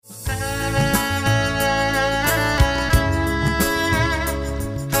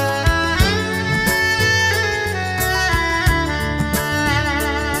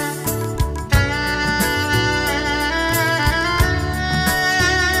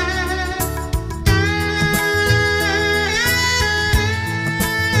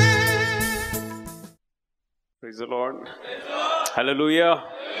Lord. Hallelujah.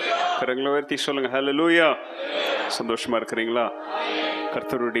 கரங்களை உயர்த்தி சொல்லுங்க ஹல்லேலூயா. சந்தோஷமா இருக்கிறீங்களா?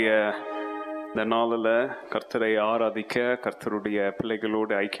 கர்த்தருடைய இந்த நாளில் கர்த்தரை ஆராதிக்க கர்த்தருடைய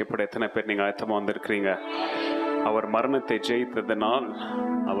பிள்ளைகளோடு ஐக்கியப்பட எத்தனை பேர் நீங்கள் ஆயத்தமாக வந்திருக்கிறீங்க? அவர் மரணத்தை ஜெயித்ததனால்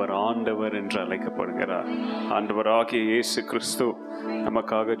அவர் ஆண்டவர் என்று அழைக்கப்படுகிறார். ஆண்டவராகிய இயேசு கிறிஸ்து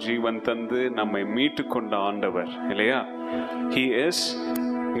நமக்காக ஜீவன் தந்து நம்மை மீட்டு கொண்ட ஆண்டவர் இல்லையா? He is,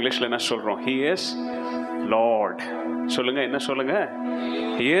 இங்கிலீஷில் என்ன சொல்கிறோம்? He is Lord. சொல்லுங்க, என்ன சொல்லுங்க?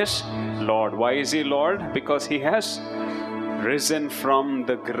 He is Lord. Why is He Lord? Because He has risen from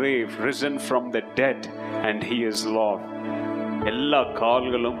the grave, risen from the dead, and He is Lord. எல்லா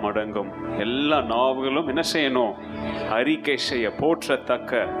கால்களும் மடங்கும், எல்லா நாவுகளும் என்ன செய்யணும்? அறிக்கை செய்ய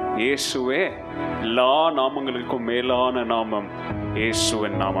போற்றத்தக்க இயேசுவே எல்லா நாமங்களுக்கும் மேலான நாமம்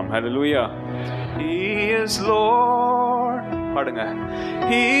இயேசுவின் நாமம். ஹல்லேலூயா. He is Lord. பாடுங்க.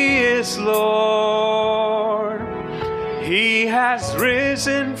 He is Lord. He has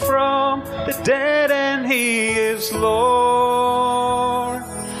risen from the dead and He is Lord.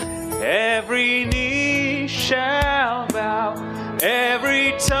 Every knee shall bow, every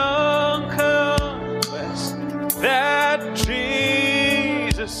tongue confess that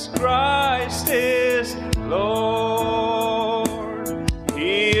Jesus Christ is Lord.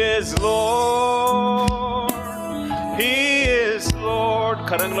 He is Lord. He is Lord.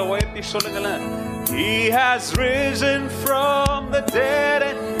 கரங்களை உயர்த்தி சொல்லுங்களேன். He has risen from the dead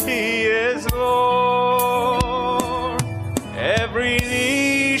and He is Lord. Every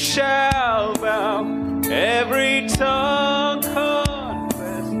knee shall bow, every tongue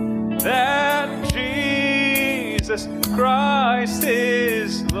confess that Jesus Christ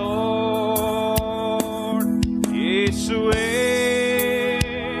is Lord. Yeshuve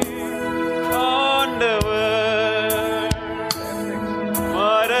ஆண்டவர்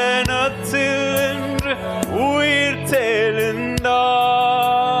மரணத்தில் உயிர் தெழுந்தார்.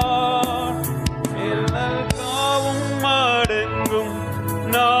 எல்லா காவும் மடங்கும்,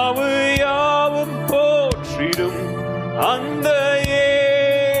 நாவு யாவும் போற்றிடும் அந்த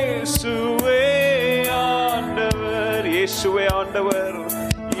இயேசுவே ஆண்டவர். இயேசுவே ஆண்டவர்.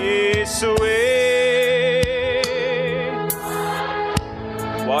 இயேசுவே.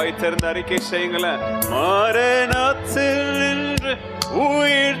 வாய் திறந்து அறிக்கை செய்யுங்களேன். மரணத்தில் நின்று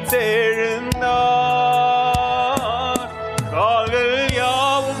உயிர் தெழுந்தார். கால்கள்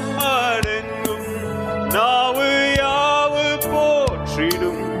யாவும் மடங்கும், நாவு யாவு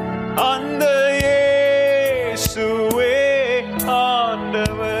போற்றிடும் அந்த இயேசுவே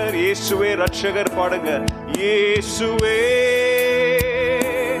ஆண்டவர். இயேசுவே ரட்சகர். பாடுங்க. இயேசுவே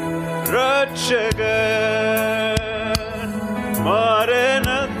ரட்சகர்.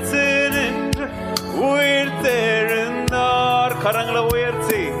 மரணத்தில் நின்று உயிர் தெழுந்தார். கரங்களை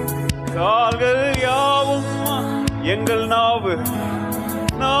உயர்த்தி கால்கள் யாவும் எங்கள் நாவு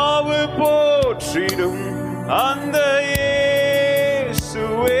போற்றிடும் அந்த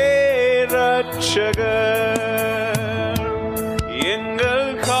இயேசுவே ரட்சகர். எங்கள்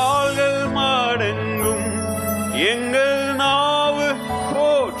கால்கள் மடங்கும், எங்கள் நாவு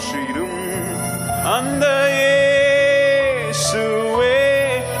போற்றிடும் அந்த இயேசுவே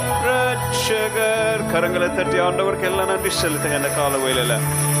ரட்சகர். கரங்களை தட்டி ஆண்டவருக்கு எல்லாம் நன்றி செலுத்துங்க இந்த கால வேளையில.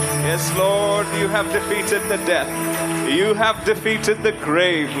 Yes Lord, you have defeated the death, you have defeated the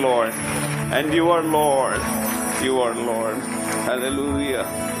grave Lord, and you are Lord, you are Lord. Hallelujah.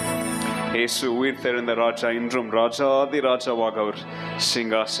 இயேசு உயிர் தெழுந்த ராஜா இன்றும் ராஜாதி ராஜாவாக அவர்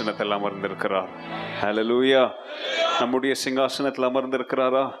சிங்காசனத்தில் அமர்ந்திருக்கிறார். ஹல்லேலூயா. நம்முடைய சிங்காசனத்தில்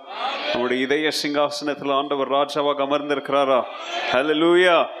அமர்ந்திருக்கிறாரா? நம்முடைய இதய சிங்காசனத்தில் ஆண்டவர் ராஜாவாக அமர்ந்திருக்கிறாரா?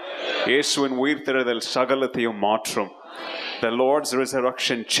 ஹல்லேலூயா. இயேசுவின் உயிர் தெழுதல் சகலத்தையும் மாற்றும். The Lord's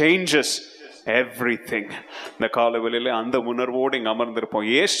resurrection changes everything. இந்த காலவெளியில அந்த உணர்வோடு இங்கே அமர்ந்திருப்போம்.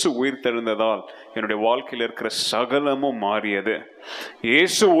 இயேசு உயிர் தெழுந்ததால் என்னுடைய வாழ்க்கையில் இருக்கிற சகலமும் மாறியது.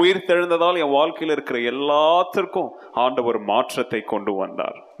 இயேசு உயிர் தெழுந்ததால் என் வாழ்க்கையில் இருக்கிற எல்லாத்திற்கும் ஆண்டவர் மாற்றத்தை கொண்டு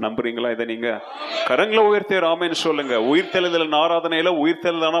வந்தார். நம்புறீங்களா இதை? நீங்க கரங்களை உயர்த்தி ஆமென் சொல்லுங்க. உயிர் தெழுதல் ஆராதனையில உயிர்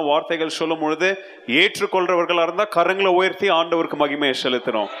தெழுதான வார்த்தைகள் சொல்லும் பொழுது ஏற்றுக்கொள்றவர்களா இருந்தா கரங்களை உயர்த்தி ஆண்டவருக்கு மகிமையை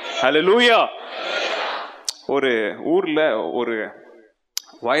செலுத்தணும். ஹல்லேலூயா. ஒரு ஊர்ல ஒரு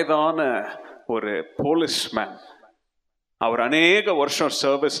வயதான ஒரு போலீஸ்மேன், அவர் அநேக வருஷம்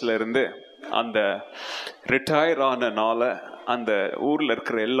சர்வீஸ்ல இருந்து அந்த ரிட்டையர் ஆன நாளை அந்த ஊர்ல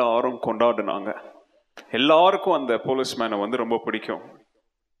இருக்கிற எல்லாரும் கொண்டாடினாங்க. எல்லாருக்கும் அந்த போலீஸ்மேனை ரொம்ப பிடிக்கும்.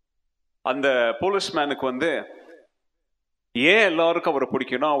 அந்த போலீஸ்மேனுக்கு ஏன் எல்லாருக்கும் அவரை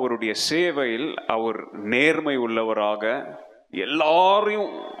பிடிக்கும்னா, அவருடைய சேவையில் அவர் நேர்மை உள்ளவராக எல்லாரையும்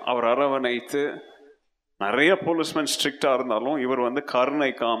அவர் அரவணைத்து, நிறைய போலீஸ்மேன் ஸ்ட்ரிக்டா இருந்தாலும் இவர் கருணை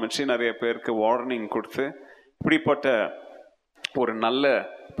காமிச்சு நிறைய பேருக்கு வார்னிங் கொடுத்து இப்படிப்பட்ட ஒரு நல்ல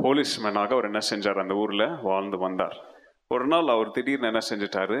போலீஸ்மேனாக அவர் என்ன செஞ்சார், அந்த ஊர்ல வாழ்ந்து வந்தார். ஒரு நாள் அவர் திடீர்னு என்ன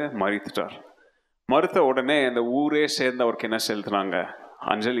செஞ்சிட்டாரு, மரித்துட்டார். மறுத்த உடனே அந்த ஊரே சேர்ந்து அவருக்கு என்ன செலுத்தினாங்க,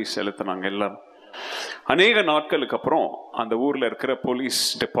 அஞ்சலி செலுத்தினாங்க எல்லாரும். அநேக நாட்களுக்கு அப்புறம் அந்த ஊர்ல இருக்கிற போலீஸ்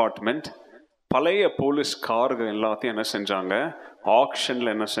டிபார்ட்மெண்ட் பழைய போலீஸ் கார்கள் எல்லாத்தையும் என்ன செஞ்சாங்க,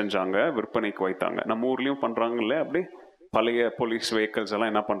 ஆக்ஷன்ல என்ன செஞ்சாங்க, விற்பனைக்கு வைத்தாங்க. நம்ம ஊர்லயும் பண்றாங்கல்ல, அப்படி பழைய போலீஸ் வெஹிக்கிள்ஸ்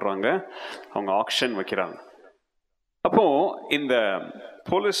எல்லாம் என்ன பண்றாங்க, அவங்க ஆக்ஷன் வைக்கிறாங்க. அப்போ இந்த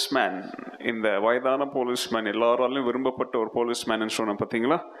போலீஸ்மேன், இந்த வயதான போலீஸ்மேன், எல்லாராலும் விரும்பப்பட்ட ஒரு போலீஸ்மேன் சொன்ன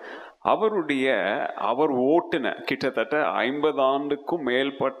பார்த்தீங்களா, அவர் ஓட்டுன கிட்டத்தட்ட 50 ஆண்டுக்கும்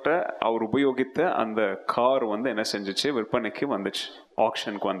மேற்பட்ட அவர் உபயோகித்த அந்த கார் வந்து என்ன செஞ்சிச்சு, விற்பனைக்கு வந்துச்சு,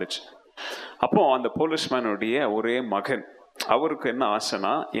 ஆக்ஷனுக்கு வந்துச்சு. அப்போ அந்த போலீஸ்மேனுடைய ஒரே மகன், அவருக்கு என்ன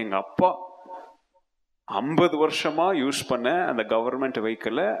ஆசைனா, எங்க அப்பா 50 வருஷமா யூஸ் பண்ண அந்த கவர்மெண்ட்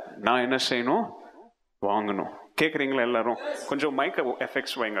வெஹிக்கிளை நான் என்ன செய்யணும், வாங்கணும். கேட்குறீங்களா எல்லாரும்? கொஞ்சம் மைக்க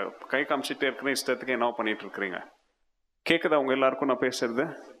எஃபெக்ட்ஸ் வைங்க. கை காமிச்சிட்டே இருக்கிற இஷ்டத்துக்கு என்ன பண்ணிட்டு இருக்கிறீங்க? கேட்குதா அவங்க எல்லாருக்கும் நான் பேசுறது?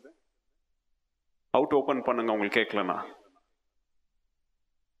 அவுட் ஓப்பன் பண்ணுங்க உங்களுக்கு கேட்கலன்னா.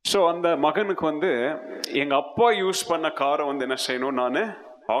 ஸோ அந்த மகனுக்கு வந்து எங்க அப்பா யூஸ் பண்ண காரை வந்து என்ன செய்யணும், நான்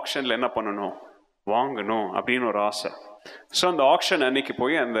ஆக்ஷன்ல என்ன பண்ணணும், வாங்கணும் அப்படின்னு ஒரு ஆசை. ஸோ அந்த ஆக்ஷன் அன்னைக்கு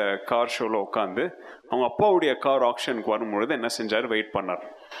போய் அந்த கார் ஷோல உட்காந்து அவங்க அப்பாவுடைய கார் ஆக்ஷனுக்கு வரும்பொழுது என்ன செஞ்சார், வெயிட் பண்ணார்.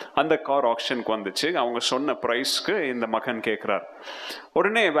 அந்த கார் ஆக்ஷனுக்கு வந்துச்சு. அவங்க சொன்ன ப்ரைஸ்க்கு இந்த மகன் கேட்குறார்.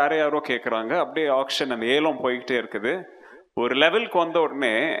 உடனே வேற யாரோ கேட்குறாங்க. அப்படியே ஆக்ஷன் அந்த ஏலம் போய்கிட்டே இருக்குது. ஒரு லெவலுக்கு வந்த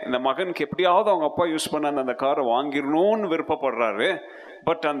உடனே இந்த மகனுக்கு எப்படியாவது அவங்க அப்பா யூஸ் பண்ண அந்த காரை வாங்கிடணும்னு விருப்பப்படுறாரு.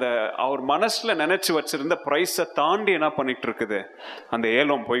 பட் அந்த அவர் மனசுல நினைச்சு வச்சிருந்த பிரைஸை தாண்டி என்ன பண்ணிட்டு இருக்குது, அந்த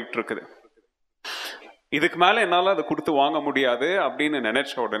ஏலம் போயிட்டு இருக்குது. இதுக்கு மேல என்னால அதை கொடுத்து வாங்க முடியாது அப்படின்னு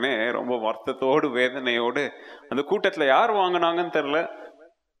நினைச்ச உடனே ரொம்ப வருத்தத்தோடு வேதனையோடு, அந்த கூட்டத்துல யார் வாங்கினாங்கன்னு தெரியல,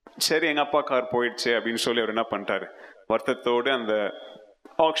 சரி எங்க அப்பா கார் போயிடுச்சு அப்படின்னு சொல்லி அவர் என்ன பண்ணிட்டாரு, வருத்தத்தோடு அந்த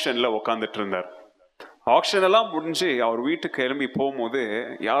ஆக்ஷன்ல உட்காந்துட்டு இருந்தார். ஆக்ஷன் எல்லாம் முடிஞ்சு அவர் வீட்டுக்கு எழும்பி போகும்போது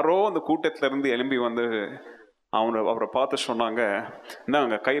யாரோ அந்த கூட்டத்துல இருந்து எழும்பி வந்து அவரை பார்த்து சொன்னாங்க,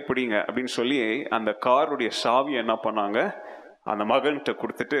 இந்தாங்க கைப்பிடிங்க அப்படின்னு சொல்லி அந்த காருடைய சாவியை என்ன பண்ணாங்க, அந்த மகன்கிட்ட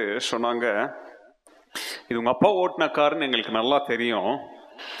கொடுத்துட்டு சொன்னாங்க, இது உங்க அப்பா ஓட்டின காருன்னு எங்களுக்கு நல்லா தெரியும்,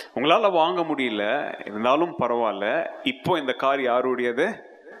 உங்களால வாங்க முடியல, இருந்தாலும் பரவாயில்ல, இப்போ இந்த கார் யாருடையது,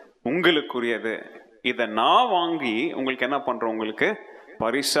 உங்களுக்குரியது, இதை நான் வாங்கி உங்களுக்கு என்ன பண்றேன், உங்களுக்கு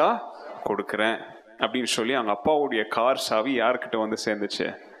பரிசா கொடுக்குறேன் அப்படின்னு சொல்லி அவங்க அப்பாவுடைய கார் சாவி யார்கிட்ட வந்து சேர்ந்துச்சு,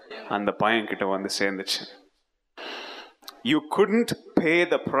 அந்த பையன்கிட்ட வந்து சேர்ந்துச்சு. You couldn't pay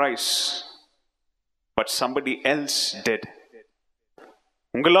the price, but somebody else did.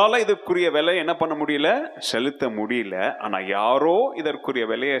 உங்களால இதற்குரிய விலை என்ன பண்ண முடியல, செலுத்த முடியல. ஆனா யாரோ இதற்குரிய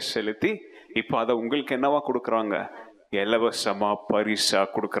விலையை செலுத்தி இப்ப அதை உங்களுக்கு என்னவா கொடுக்குறாங்க, இலவசமா பரிசா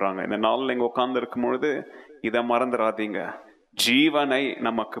கொடுக்குறாங்க. இந்த நாள் நீங்க உட்கார்ந்து இருக்கும் பொழுது இதை மறந்துடாதீங்க. ஜீவனை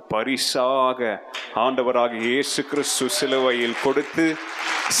நமக்கு பரிசாக ஆண்டவராக இயேசு கிறிஸ்து சிலுவையில் கொடுத்து,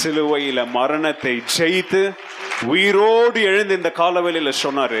 சிலுவையில மரணத்தை ஜெயித்து உயிரோடு எழுந்து இந்த காலவெளியில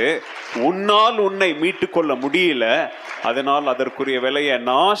சொன்னாரு, உன்னால் உன்னை மீட்டு கொள்ள முடியல, அதனால் அதற்குரிய விலையை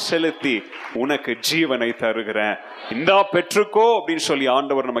நான் செலுத்தி உனக்கு ஜீவனை தருகிறேன், இந்தா பெற்றுக்கோ அப்படின்னு சொல்லி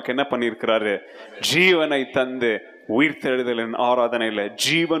ஆண்டவர் நமக்கு என்ன பண்ணியிருக்கிறாரு, ஜீவனை தந்து உயிர்த்தெழுதலின் ஆராதனையில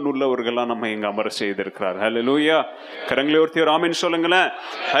ஜீவன் உள்ளவர்களா நம்ம இங்க அமர செய்திருக்கிறார். ஹல்லேலூயா. கரங்களை உயர்த்தி ஒரு ஆமென் சொல்லுங்களேன்.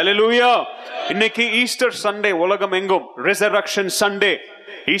 ஹல்லேலூயா. இன்னைக்கு ஈஸ்டர் சண்டே, உலகம் எங்கும் ரெசரக்ஷன் சண்டே.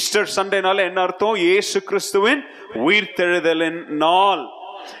 ஈஸ்டர் சண்டேனால என்ன அர்த்தம், இயேசு கிறிஸ்துவின் உயிர்த்தெழுதலின் நாள்.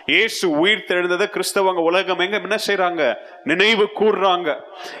 இயேசு உயிர் தெழுந்ததை கிறிஸ்தவங்க உலகம் எங்க என்ன செய்யறாங்க, நினைவு கூர்றாங்க.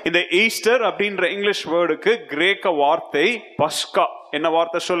 இந்த ஈஸ்டர் அப்படின்ற இங்கிலீஷ் வேர்டுக்கு கிரேக்க வார்த்தை பஸ்கா. என்ன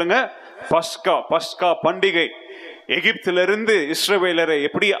வார்த்தை சொல்லுங்க, பஸ்கா. பஸ்கா பண்டிகை. எகிப்திலிருந்து இஸ்ரவேலரை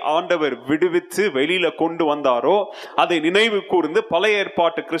எப்படி ஆண்டவர் விடுவித்து வெளியில கொண்டு வந்தாரோ அதை நினைவு கூர்ந்து பழைய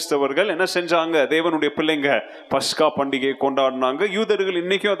ஏற்பாட்டு கிறிஸ்தவர்கள் என்ன செஞ்சாங்க, தேவனுடைய பிள்ளைங்க பஸ்கா பண்டிகையை கொண்டாடினாங்க. யூதர்கள்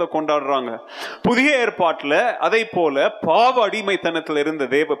இன்னைக்கும் அதை கொண்டாடுறாங்க. புதிய ஏற்பாட்டுல அதை போல பாவ அடிமைத்தனத்தில்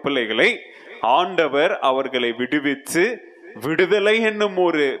இருந்த தேவ பிள்ளைகளை ஆண்டவர் அவர்களை விடுவித்து விடுதலை என்னும்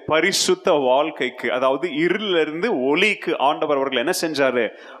ஒரு பரிசுத்த வாழ்க்கைக்கு, அதாவது இருளிலிருந்து ஒளிக்கு ஆண்டவர் அவர்கள் என்ன செஞ்சாரு,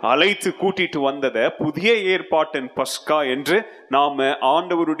 அழைத்து கூட்டிட்டு வந்ததை புதிய ஏற்பாட்டின் பஸ்கா என்று நாம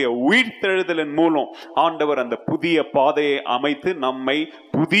ஆண்டவருடைய உயிர்த்தெழுதலின் மூலம் ஆண்டவர் அந்த புதிய பாதையை அமைத்து நம்மை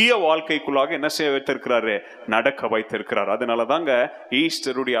புதிய வாழ்க்கைக்குள்ளாக என்ன செய்ய வைத்திருக்கிறாரு, நடக்க வைத்திருக்கிறார். அதனாலதாங்க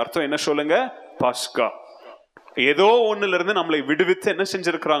ஈஸ்டருடைய அர்த்தம் என்ன சொல்லுங்க, பஸ்கா. ஏதோ ஒண்ணுல இருந்து நம்மளை விடுவித்து என்ன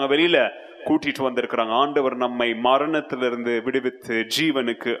செஞ்சிருக்கிறாங்க, வெளியில கூட்டிட்டு வந்திருக்கிறாங்க. ஆண்டவர் நம்மை மரணத்திலிருந்து விடுவித்து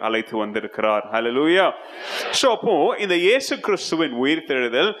ஜீவனுக்கு அழைத்து வந்திருக்கிறார். ஹல்லேலூயா. சோ அப்போ இந்த இயேசு கிறிஸ்துவின்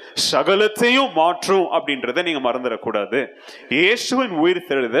உயிர்த்தெழுதல் சகலத்தையும் மாற்றும் அப்படின்றத நீங்க மறந்துடக்கூடாது. இயேசுவின்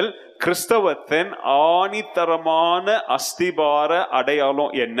உயிர்த்தெழுதல் கிறிஸ்தவத்தின் ஆணித்தரமான அஸ்திபார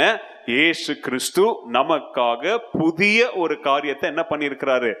அடையாளம் என்ன? இயேசு கிறிஸ்து நமக்காக புதிய ஒரு காரியத்தை என்ன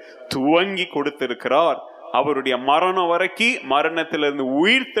பண்ணிருக்கிறாரு? துவங்கி கொடுத்திருக்கிறார். அவருடைய மரணம் வரைக்கும், மரணத்திலிருந்து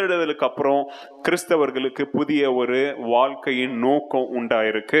உயிர்த்தெழுதலுக்கு அப்புறம் கிறிஸ்தவர்களுக்கு புதிய ஒரு வாழ்க்கையின் நோக்கம்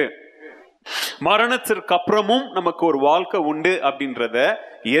உண்டாயிருக்கு. மரணத்திற்கு அப்புறமும் நமக்கு ஒரு வாழ்க்கை உண்டு அப்படின்றத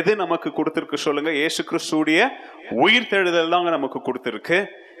எது நமக்கு கொடுத்திருக்கு சொல்லுங்க? இயேசு கிறிஸ்துடைய உயிர்த்தெழுதல் தாங்க நமக்கு கொடுத்திருக்கு.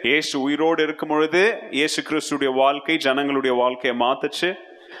 இயேசு உயிரோடு இருக்கும் பொழுது இயேசு கிறிஸ்துடைய வாழ்க்கை ஜனங்களுடைய வாழ்க்கையை மாத்துச்சு.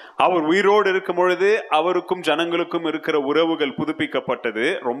 அவர் உயிரோடு இருக்கும் பொழுது அவருக்கும் ஜனங்களுக்கும் இருக்கிற உறவுகள் புதுப்பிக்கப்பட்டது.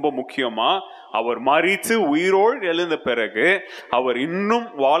 ரொம்ப முக்கியமா அவர் மரித்து உயிரோடு எழுந்த பிறகு அவர் இன்னும்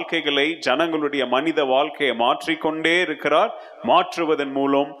வாழ்க்கைகளை, ஜனங்களுடைய மனித வாழ்க்கையை மாற்றிக்கொண்டே இருக்கிறார். மாற்றுவதன்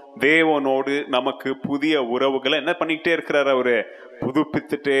மூலம் தேவனோடு நமக்கு புதிய உறவுகளை என்ன பண்ணிக்கிட்டே இருக்கிறார்? அவரு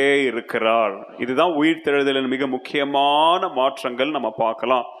புதுப்பித்துட்டே இருக்கிறார். இதுதான் உயிர்த்தெழுதலின் மிக முக்கியமான மாற்றங்கள் நம்ம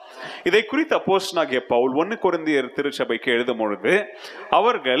பார்க்கலாம். இதை குறித்து அப்போஸ்தலனாகிய பவுல் 1 கொரிந்தியர் திருச்சபைக்கு எழுதும் பொழுது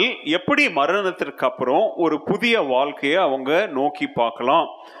அவர்கள் எப்படி மரணத்திற்கு அப்புறம் ஒரு புதிய வாழ்க்கையை அவங்க நோக்கி பார்க்கலாம்,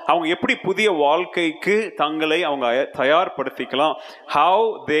 அவங்க எப்படி புதிய வாழ்க்கைக்கு தங்களை அவங்க தயார்படுத்திக்கலாம், how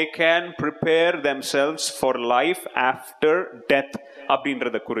they can prepare themselves for life after death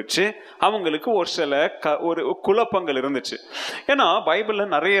அப்படின்றத குறித்து அவங்களுக்கு ஒரு சில ஒரு குழப்பங்கள் இருந்துச்சு. ஏன்னா பைபிள்ல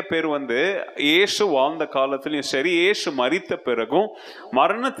நிறைய பேர் இயேசு வாழ்ந்த காலத்திலையும் சரி, இயேசு மரித்த பிறகும்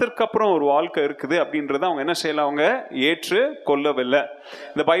மரணத்திற்கு அப்புறம் ஒரு வாழ்க்கை இருக்குது அப்படின்றத அவங்க என்ன செய்யல, அவங்க ஏற்று கொள்ளவில்லை.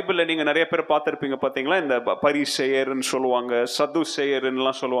 இந்த பைபிள்ல நீங்க நிறைய பேர் பார்த்திருப்பீங்க பாத்தீங்களா, இந்த பரிசேயர்னு சொல்லுவாங்க,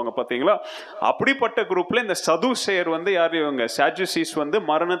 சதுசேயர்லாம் சொல்லுவாங்க பாத்தீங்களா. அப்படிப்பட்ட குரூப்ல இந்த சதுசேயர் யாரு? இவங்க சாஜுசீஸ்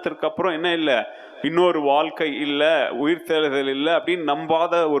மரணத்திற்கு அப்புறம் என்ன இல்லை, இன்னொரு வாழ்க்கை இல்ல, உயிர்த்தெழுதல் இல்ல அப்படின்னு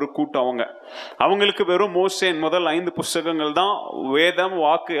நம்பாத ஒரு கூட்டம். அவங்களுக்கு வெறும் மோசேன் முதல் 5 புஸ்தகங்கள் தான் வேதம்,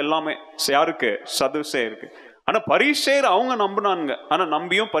 வாக்கு எல்லாமே. யாருக்கு? சதுசேயருக்கு. ஆனா பரிசேயர் அவங்க நம்பினாங்க. ஆனா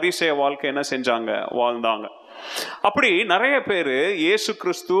நம்பியும் பரிசேய வாழ்க்கை என்ன செஞ்சாங்க? வாழ்ந்தாங்க. அப்படி நிறைய பேரு இயேசு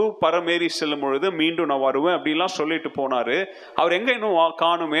கிறிஸ்து பரமேறி செல்லும் பொழுது மீண்டும் நான் வருவேன் அப்படிலாம் சொல்லிட்டு போனாரு. அவர் எங்க இன்னும்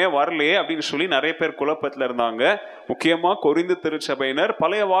காணுமே, வரலையே அப்படின்னு சொல்லி நிறைய பேர் குழப்பத்துல இருந்தாங்க. முக்கியமா கொரிந்து திருச்சபையினர்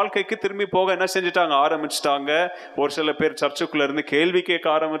பழைய வாழ்க்கைக்கு திரும்பி போக என்ன செஞ்சுட்டாங்க? ஆரம்பிச்சுட்டாங்க. ஒரு சில பேர் சர்ச்சுக்குள்ள இருந்து கேள்வி கேட்க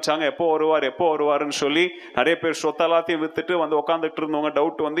ஆரம்பிச்சாங்க, எப்போ வருவார் எப்போ வருவாருன்னு சொல்லி. நிறைய பேர் சொத்தலாத்தையும் வித்துட்டு உட்காந்துட்டு இருந்தவங்க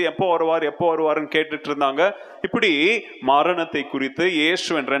டவுட் எப்போ வருவார் எப்போ வருவாருன்னு கேட்டுட்டு இருந்தாங்க. இப்படி மரணத்தை குறித்து,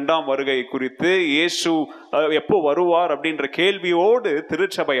 இயேசுவின் 2ஆம் வருகை குறித்து, இயேசு எப்போ வருவார் அப்படின்ற கேள்வியோடு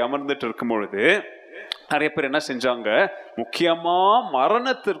திருச்சபை அமர்ந்துட்டு இருக்கும் பொழுது நிறைய பேர் என்ன செஞ்சாங்க? முக்கியமா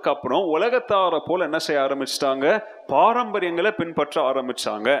மரணத்திற்கு அப்புறம் உலகத்தார போல என்ன செய்ய ஆரம்பிச்சிட்டாங்க? பாரம்பரியங்களை பின்பற்ற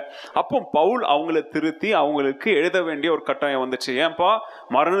ஆரம்பிச்சாங்க. அப்போ பவுல் அவங்களை திருத்தி அவங்களுக்கு எழுத வேண்டிய ஒரு கட்டாயம் வந்துச்சு. ஏன்பா,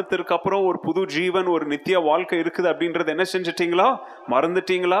 மரணத்திற்கு அப்புறம் ஒரு புது ஜீவன், ஒரு நித்திய வாழ்க்கை இருக்குது அப்படின்றத என்ன செஞ்சிட்டீங்களா?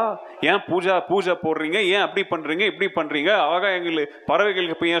 மறந்துட்டீங்களா? ஏன் பூஜை போடுறீங்க? ஏன் அப்படி பண்றீங்க, இப்படி பண்றீங்க? ஆகாயங்களுக்கு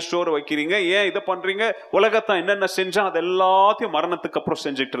பறவைகளுக்கு போய் ஏன் ஸ்டோர் வைக்கிறீங்க? ஏன் இதை பண்றீங்க? உலகத்தான் என்னென்ன செஞ்சா அது எல்லாத்தையும் மரணத்துக்கு அப்புறம்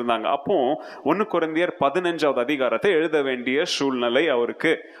செஞ்சுட்டு இருந்தாங்க. அப்போ 1 கொரிந்தியர் 15வது அதிகாரத்தை எழுத வேண்டிய சூழ்நிலை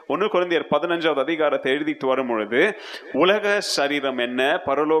அவருக்கு. 1 கொரிந்தியர் 15வது அதிகாரத்தை எழுதிட்டு வரும் பொழுது உலக சரீரம் என்ன,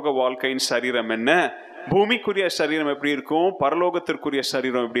 பரலோக வாழ்க்கையின் சரீரம் என்ன, பூமிக்குரிய சரீரம் எப்படி இருக்கும், பரலோகத்திற்குரிய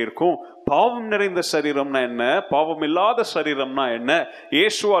சரீரம் எப்படி இருக்கும், பாவம் நிறைந்த சரீரம்னா என்ன, பாவம் இல்லாத சரீரம்னா என்ன,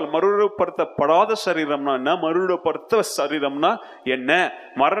 இயேசுவால் மறுரூபப்படுத்தப்படாத சரீரம்னா என்ன, மறுரூபப்படுத்த சரீரம்னா என்ன,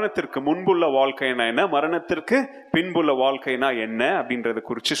 மரணத்திற்கு முன்புள்ள வாழ்க்கைனா என்ன, மரணத்திற்கு பின்புள்ள வாழ்க்கைனா என்ன அப்படின்றத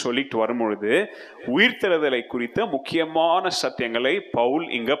குறித்து சொல்லிட்டு வரும்பொழுது உயிர்த்தெழுதலை குறித்த முக்கியமான சத்தியங்களை பவுல்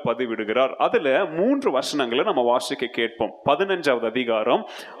இங்க பதிவிடுகிறார். அதுல 3 வசனங்களை நம்ம வாசிக்க கேட்போம். 15வது அதிகாரம்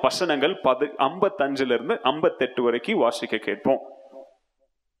வசனங்கள் 55 இருந்து 58 வரைக்கும் வாசிக்க கேட்போம்.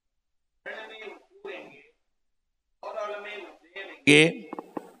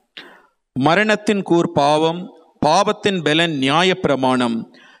 மரணத்தின் கூர் பாவம், பாவத்தின் பலன் நியாயப்பிரமாணம்.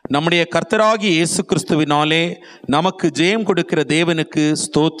 நம்முடைய கர்த்தராகிய இயேசு கிறிஸ்துவினாலே நமக்கு ஜெயம் கொடுக்கிற தேவனுக்கு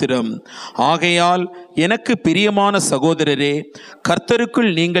ஸ்தோத்திரம். ஆகையால் எனக்கு பிரியமான சகோதரரே, கர்த்தருக்குள்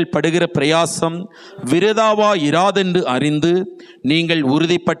நீங்கள் படுகிற பிரயாசம் விருதாவா இராதென்று அறிந்து நீங்கள்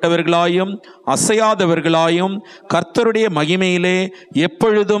உறுதிப்பட்டவர்களாயும் அசையாதவர்களாயும் கர்த்தருடைய மகிமையிலே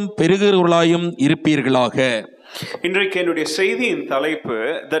எப்பொழுதும் பெருகிறவர்களாயும் இருப்பீர்களாக. இன்றைக்கு என்னுடைய செய்தியின் தலைப்பு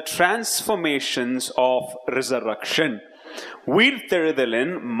The Transformations of Resurrection.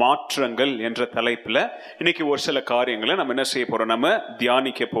 உயிர்த்தெழுதலின் மாற்றங்கள் என்ற தலைப்புல இன்னைக்கு ஒரு சில காரியங்களை நம்ம என்ன செய்ய போறோம், நம்ம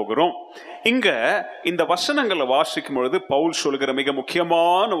தியானிக்க போகிறோம். இங்க இந்த வசனங்களை வாசிக்கும் பொழுது பவுல் சொல்கிற மிக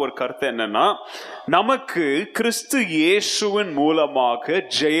முக்கியமான ஒரு கருத்து என்னன்னா, நமக்கு கிறிஸ்து இயேசுவின் மூலமாக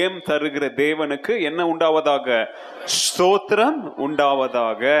ஜெயம் தருகிற தேவனுக்கு என்ன உண்டாவதாக? ஸ்தோத்திரம்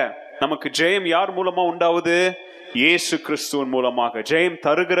உண்டாவதாக. நமக்கு ஜெயம் யார் மூலமா உண்டாவது? இயேசு கிறிஸ்துவின் மூலமாக. ஜெயம்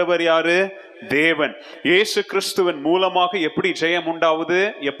தருகிறவர் யாரு? தேவன். இயேசு கிறிஸ்துவின் மூலமாக எப்படி ஜெயம் உண்டாவது?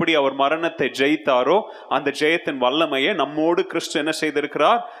 எப்படி அவர் மரணத்தை ஜெயித்தாரோ அந்த ஜெயத்தின் வல்லமையை நம்மோடு கிறிஸ்து என்ன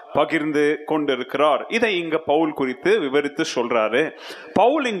செய்திருக்கிறார்? பகிர்ந்து கொண்டிருக்கிறார். இதை இங்க பவுல் குறித்து விவரித்து சொல்றாரு.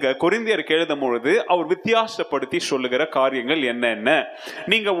 பவுல் இங்க கொரிந்தியருக்கு எழுதும் பொழுது அவர் வித்தியாசப்படுத்தி சொல்லுகிற காரியங்கள் என்னென்ன?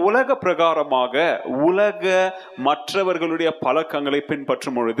 நீங்க உலக பிரகாரமாக உலக மற்றவர்களுடைய பழக்கங்களை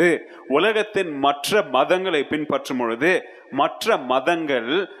பின்பற்றும் பொழுது, உலகத்தின் மற்ற மதங்களை பின்பற்றும் பொழுது, மற்ற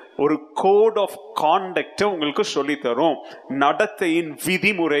மதங்கள் ஒரு கோட் ஆஃப் கான்டக்ட் உங்களுக்கு சொல்லி தரும். நடத்தையின்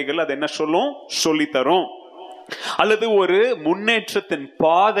விதிமுறைகள் அது என்ன சொல்லும்? சொல்லி தரும். அல்லது ஒரு முன்னேற்றத்தின்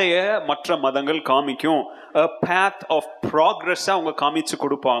பாதையை மற்ற மதங்கள் காமிக்கும். a path of progress அவங்க காமிச்சு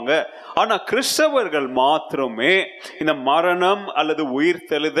கொடுப்பாங்க. ஆனா கிறிஸ்தவர்கள் மாத்திரமே இந்த மரணம் அல்லது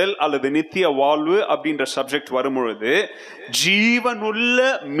உயிர்த்தெழுதல் அல்லது நித்திய வாழ்வு அப்படின்ற சப்ஜெக்ட் வரும் பொழுது ஜீவனுள்ள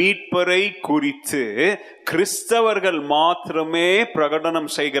மீட்பரை குறித்து கிறிஸ்தவர்கள் மாத்திரமே பிரகடனம்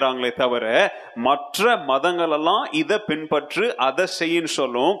செய்கிறாங்களே தவிர மற்ற மதங்கள் எல்லாம் இதை பின்பற்று அதை செய்யின்னு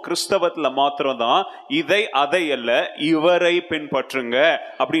சொல்லும். கிறிஸ்தவத்துல மாத்திரம் தான் இதை அதை அல்ல இவரை பின்பற்றுங்க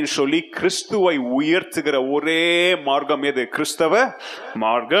அப்படின்னு சொல்லி கிறிஸ்துவை உயர்த்துகிற ஒரே மார்க்கம் எது? கிறிஸ்தவ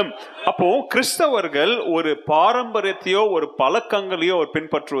மார்க்கம். அப்போ கிறிஸ்தவர்கள் ஒரு பாரம்பரியத்தையோ ஒரு பழக்கங்களையோ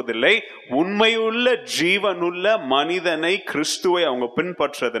பின்பற்றுவதில்லை. உண்மையுள்ள ஜீவனுள்ள மனிதனை கிறிஸ்துவை அவங்க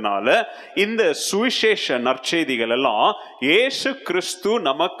பின்பற்றதுனால இந்த சுவிசேஷ நற்செய்திகள் எல்லாம் இயேசு கிறிஸ்து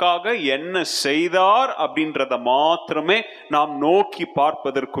நமக்காக என்ன செய்தார் அப்படின்றத மாத்திரமே நாம் நோக்கி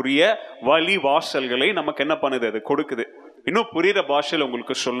பார்ப்பதற்குரிய வழி வாசல்களை நமக்கு என்ன பண்ணுது? அது கொடுக்குது. இன்னும் புரியுற பாஷையில்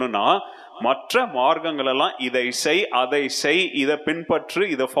உங்களுக்கு சொல்லணும்னா, மற்ற மார்க்கங்கள் எல்லாம் இதை செய் அதை செய் இதை பின்பற்று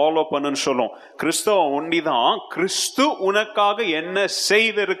இதை ஃபாலோ பண்ணுன்னு சொல்லும். கிறிஸ்தவம் ஒண்டிதான் கிறிஸ்து உனக்காக என்ன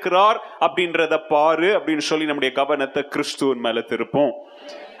செய்திருக்கிறார் அப்படின்றத பாரு அப்படின்னு சொல்லி நம்முடைய கவனத்தை கிறிஸ்துவின் மேல திருப்போம்.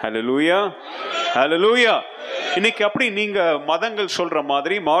 ஹல்லேலூயா, ஹல்லேலூயா. இன்னைக்கு அப்படி நீங்க மதங்கள் சொல்ற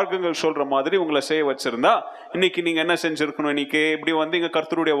மாதிரி மார்க்கங்கள் சொல்ற மாதிரி உங்களை செய்ய வச்சிருந்தா இன்னைக்கு நீங்க என்ன செஞ்சிருக்கணும்? இன்னைக்கு இப்படி வந்து இங்க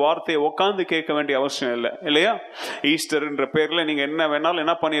கர்த்தருடைய வார்த்தையை உட்காந்து கேட்க வேண்டிய அவசியம் இல்லை, இல்லையா? ஈஸ்டர்ன்ற பேர்ல நீங்க என்ன வேணாலும்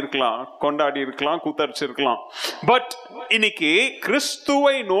என்ன பண்ணிருக்கலாம், கொண்டாடி இருக்கலாம், கூத்தரிச்சிருக்கலாம். பட் இன்னைக்கு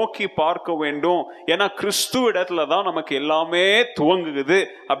கிறிஸ்துவை நோக்கி பார்க்க வேண்டும். ஏன்னா கிறிஸ்து இடத்துல தான் நமக்கு எல்லாமே துவங்குது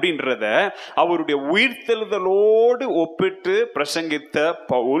அப்படின்றத அவருடைய உயிர்த்தெழுதலோடு ஒப்பிட்டு பிரசங்கித்த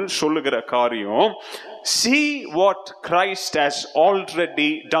பவுல் சொல்லுகிற காரியம், see what Christ has already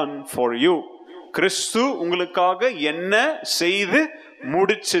done for you. கிறிஸ்து உங்களுக்காக என்ன செய்து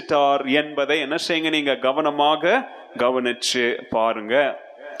முடிச்சிட்டார் என்பதை என்ன செய்யுங்க, நீங்க கவனமாக கவனிச்சு பாருங்க.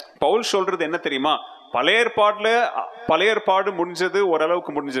 பவுல் சொல்றது என்ன தெரியுமா? பழைய ஏற்பாடு முடிஞ்சது,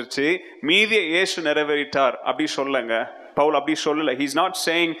 ஓரளவுக்கு முடிஞ்சிருச்சு, மீதியை இயேசு நிறைவேறிட்டார் அப்படி சொல்லுங்க. பவுல் அப்படி சொல்லல. He's not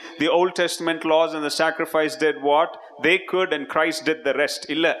saying the Old Testament laws and the sacrifice did what they could and Christ did the rest.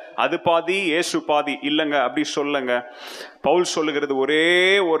 இல்ல, அது பாதி இயேசு பாதி இல்லங்க, அப்படி சொல்லுங்க. பவுல் சொல்லுகிறது ஒரே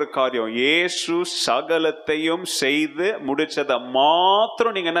ஒரு காரியம், இயேசு சகலத்தையும் செய்து முடிச்சதை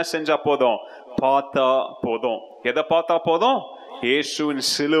மாத்திரம் நீங்க என்ன செஞ்சா போதும்? பார்த்தா போதும். எதை பார்த்தா போதும்? இயேசுவின்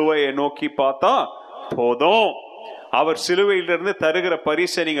சிலுவையை நோக்கி பார்த்தா போதும். அவர் சிலுவையிலிருந்து தருகிற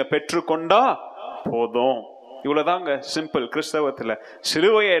பரிசை நீங்க பெற்றுக்கொண்டா போதும். இவ்வளவுதாங்க சிம்பிள். கிறிஸ்தவத்துல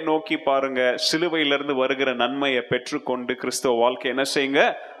சிலுவையை நோக்கி பாருங்க, சிலுவையிலிருந்து வருகிற நன்மையை பெற்றுக்கொண்டு கிறிஸ்தவ வாழ்க்கை என்ன செய்யுங்க?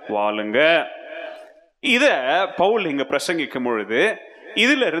 வாழுங்க. இத பவுல் இங்க பிரசங்கிக்கும் பொழுது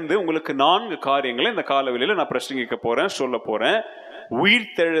இதுல இருந்து உங்களுக்கு 4 காரியங்களை இந்த காலவெளியில நான் பிரசங்கிக்க போறேன், சொல்ல போறேன்.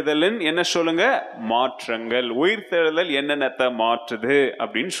 உயிர்த்தெழுதலின் என்ன சொல்லுங்க? மாற்றங்கள். உயிர்த்தெழுதல் என்னென்னத்தை மாற்றுது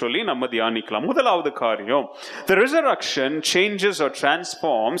அப்படின்னு சொல்லி நம்ம தியானிக்கலாம். முதலாவது காரியம், the resurrection changes or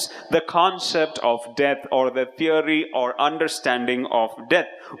transforms the concept of death or the theory or understanding of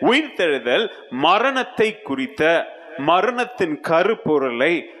death. உயிர்த்தெழுதல் மரணத்தை குறித்த, மரணத்தின்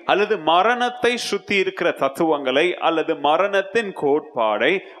கருப்பொருளை அல்லது மரணத்தை சுத்தி இருக்கிற தத்துவங்களை அல்லது மரணத்தின்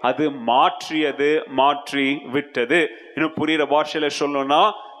கோட்பாடை அது மாற்றி விட்டது. இன்னும் புரியுற பாஷையில சொல்லணும்னா,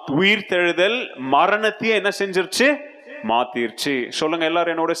 உயிர்த்தெழுதல் மரணத்தையே என்ன செஞ்சிருச்சு? மாத்திருச்சு. சொல்லுங்க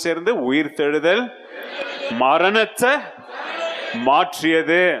எல்லாரும் என்னோட சேர்ந்து, உயிர்த்தெழுதல் மரணத்தை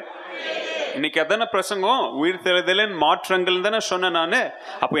மாற்றியது. இன்னைக்கு அதான பிரசங்கம், உயிர்த்தெழுதலின் மாற்றங்கள் தானே சொன்னேன் நானு.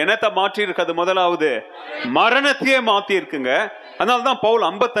 அப்ப என்னத்தை மாற்றி இருக்குது? முதலாவது மரணத்தையே மாத்தி இருக்குங்க. அதனால்தான் பவுல்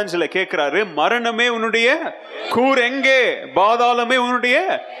 55 கேட்கிறாரு, மரணமே உன்னுடைய கூர் எங்கே, பாதாளமே உன்னுடைய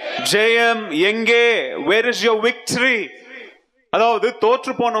ஜெயம் எங்கே, where is your victory? அதாவது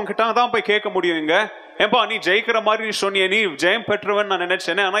தோற்று போனவங்க கிட்ட தான் போய் கேட்க முடியுங்க. ஏன்பா நீ ஜெயிக்கிற மாதிரி நீ சொன்னிய, நீ ஜெயம் பெற்றவன் நான்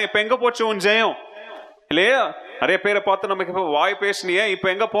நினைச்சேனே, ஆனா இப்ப எங்க போச்சு உன் ஜெயம் இல்லையா? நிறைய பேரை பார்த்து நமக்கு இப்ப வாய் பேசினியே, இப்ப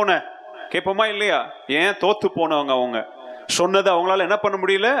எங்க போன கேட்போமா இல்லையா? ஏன் தோத்து போனவங்க, அவங்க சொன்னதை அவங்களால என்ன பண்ண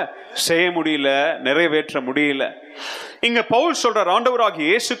முடியல, செய்ய முடியல, நிறைவேற்ற முடியல. இங்க பவுல் சொல்ற ஆண்டவராகிய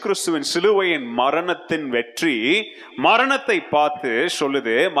இயேசு கிறிஸ்துவின் சிலுவையின் மரணத்தின் வெற்றி மரணத்தை பார்த்து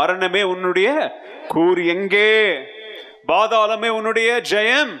சொல்லுது, மரணமே உன்னுடைய கூர் எங்கே, பாதாளமே உன்னுடைய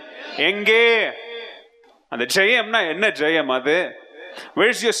ஜெயம் எங்கே? அந்த ஜெயம்னா என்ன ஜெயம் அது?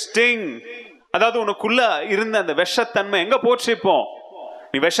 where is your sting? அதாவது உனக்குள்ள இருந்த அந்த விஷத்தன்மை எங்க போச்சு? இப்போ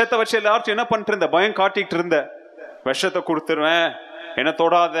நீ விஷத்தை வச்சு எல்லாரும் என்ன பண்ணிட்டு இருந்த, பயம் காட்டிட்டு இருந்த, விஷத்தை கொடுத்துருவேன், என்ன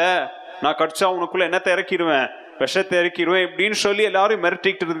தொடாத, நான் கடிச்சா உனக்குள்ள என்னத்தை இறக்கிடுவேன், விஷத்தை இறக்கிடுவேன் இப்படின்னு சொல்லி எல்லாரும்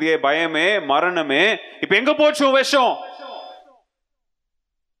மிரட்டிட்டு இருந்தியே, பயமே மரணமே, இப்ப எங்க போச்சு விஷம்?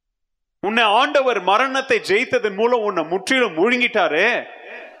 உன்னை ஆண்டவர் மரணத்தை ஜெயித்ததன் மூலம் உன்னை முற்றிலும் முழுங்கிட்டாரு.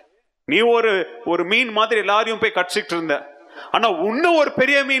 நீ ஒரு மீன் மாதிரி எல்லாரையும் போய் கடிச்சிட்டு இருந்த, ஆனா இன்னும் ஒரு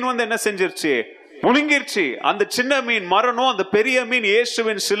பெரிய மீன் வந்து என்ன செஞ்சிருச்சு, முழுங்கிருச்சு. அந்த சின்ன மீன் மரணம், அந்த பெரிய மீன்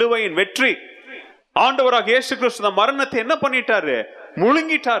இயேசுவின் சிலுவையின் வெற்றி. ஆண்டவராக இயேசு கிறிஸ்து மரணத்தை என்ன பண்ணிட்டாரு,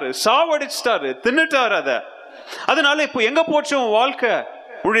 முழுங்கிட்டாரு, சாவடிச்சிட்டாரு, தின்னுட்டாரு அத. அதனால இப்போ எங்க போச்சு உன் வாழ்க்கை,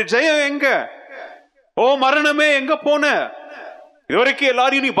 உன்னுடைய ஜெயம் எங்க? ஓ மரணமே எங்க போன? இதுவரைக்கும்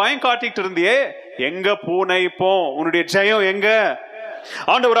எல்லாரையும் நீ பயம் காட்டிட்டு இருந்தியே, எங்க போன? இப்போ உன்னுடைய ஜெயம் எங்க?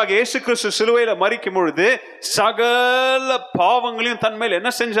 ஆண்டவராக இயேசு கிறிஸ்து சிலுவையில மரிக்கும் பொழுது சகல பாவங்களையும் தன்மையில்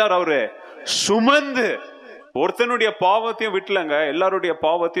என்ன செஞ்சார், அவரு சுமந்து. ஒருத்தனுடைய பாவத்தையும் விட்டுலங்க, எல்லாருடைய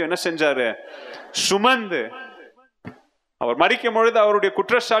பாவத்தையும் என்ன செஞ்சாரு, சுமந்து. அவர் மரிக்கும் பொழுது அவருடைய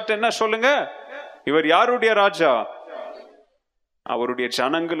குற்றச்சாட்டு என்ன சொல்லுங்க, இவர் யாருடைய ராஜா? அவருடைய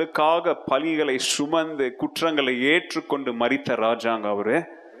ஜனங்களுக்காக பலிகளை சுமந்து குற்றங்களை ஏற்றுக்கொண்டு மரித்த ராஜாங்க அவரு.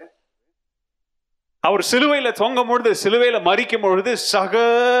 அவர் சிலுவையில தொங்கும் பொழுது, சிலுவையில மரிக்கும் பொழுது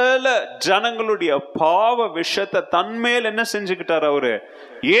சகல ஜனங்களுடைய பாவ விஷத்தை தன்மேல் என்ன செஞ்சுக்கிட்டார், அவரு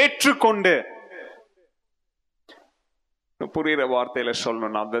ஏற்றுக்கொண்டு. புரியுற வார்த்தையில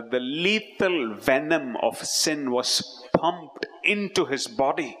சொல்லணும்னா, the lethal venom of sin was pumped into his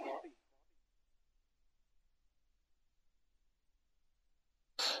body.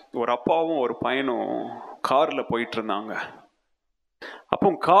 ஒரு அப்பாவும் ஒரு பையனும் கார்ல போயிட்டு இருந்தாங்க. அப்போ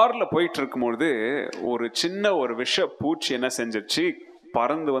கார்ல போயிட்டு இருக்கும்பொழுது ஒரு சின்ன ஒரு விஷ பூச்சி என்ன செஞ்சிருச்சு,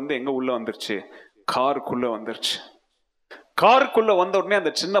 பறந்து வந்து எங்க உள்ள வந்துருச்சு, காருக்குள்ள வந்துருச்சு. காருக்குள்ள வந்த உடனே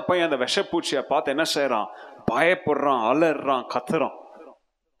அந்த சின்ன பையன் அந்த விஷப்பூச்சியை பார்த்து என்ன செய்யறான், பயப்படுறான், அலறான், கத்துறான்.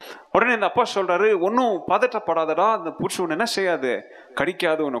 உடனே இந்த அப்பா சொல்றாரு, ஒன்னும் பதட்டப்படாதடா, அந்த பூச்சி ஒண்ணு என்ன செய்யாது,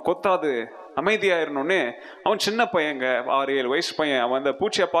 கடிக்காது, ஒன்னு கொத்தாது, அமைதியாயிருந்தோடனே அவன் சின்ன பையங்க, 6-7 வயசு பையன், அவன் அந்த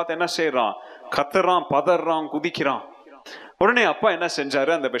பூச்சியை பார்த்து என்ன செய்யறான், கத்துறான், பதறான், குதிக்கிறான். உடனே அப்பா என்ன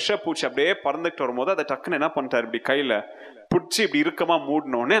செஞ்சாரு, அந்த விஷப்பூச்சி அப்படியே பறந்துட்டு வரும்போது அதை டக்குன்னு என்ன பண்ணிட்டாரு, இப்படி கையில பிடிச்சி இப்படி இறுக்கமா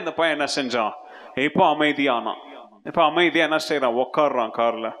மூடினோடனே அந்த பையன் என்ன செஞ்சான், இப்போ அமைதியானான். இப்ப அமைதியா என்ன செய்யறான், உக்காடுறான்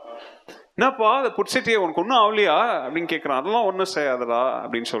கார்ல. என்னப்பா அதை பிடிச்சிட்டே, உனக்கு ஒன்னும் ஆகலையா அப்படின்னு கேட்கறான். அதெல்லாம் ஒன்னும் செய்யாதடா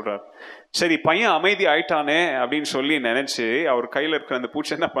அப்படின்னு சொல்றாரு. சரி பையன் அமைதி ஆயிட்டானே அப்படின்னு சொல்லி நினைச்சு அவர் கையில இருக்கிற அந்த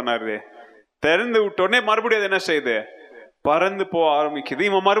பூச்சி என்ன பண்ணாரு, திறந்து விட்ட உடனே மறுபடியும் அது என்ன செய்யுது, பறந்து போக ஆரம்பிக்குது.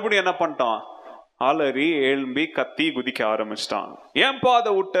 இவன் மறுபடியும் என்ன பண்ணிட்டான், அலறி எழும்பி கத்தி குதிக்க ஆரம்பிச்சிட்டான். ஏன்பா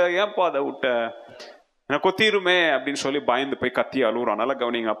அதை விட்ட, ஏன்பா அதை விட்ட, எனக்கு கொத்திருமே அப்படின்னு சொல்லி பயந்து போய் கத்தி அழுகுறான். நல்லா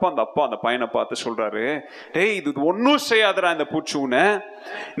கவனிங்க. அப்பா அந்த பையனை பார்த்து சொல்றாரு, டேய் இது ஒன்னும் செய்யாதுடா, இந்த பூச்சி உன்னை,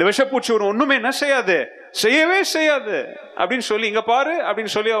 இந்த விஷப்பூச்சி ஒண்ணுமே என்ன செய்யாது, செய்யவே செய்யாது அப்படின்னு சொல்லி, இங்க பாரு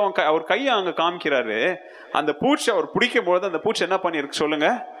அப்படின்னு சொல்லி அவர் கையை அங்க காமிக்கிறாரு. அந்த பூச்சி அவர் பிடிக்கும் பொழுது அந்த பூச்சி என்ன பண்ணிருக்கு சொல்லுங்க,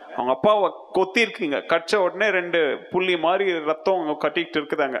 அவங்க அப்பாவை கொத்தி இருக்குங்க. கடிச்ச உடனே 2 புள்ளி மாதிரி ரத்தம் கட்டிக்கிட்டு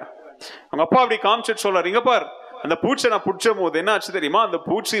இருக்குதாங்க. அவங்க அப்பா அப்படி காமிச்சிட்டு சொல்றாரு, இங்க பார், அந்த பூச்சை நான் பிடிச்ச போது என்ன ஆச்சு தெரியுமா, அந்த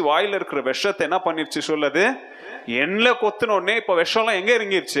பூச்சி வாயில இருக்கிற விஷத்தை என்ன பண்ணிருச்சு சொல்லுது, என்ன கொத்தின உடனே இப்ப விஷம் எல்லாம் எங்க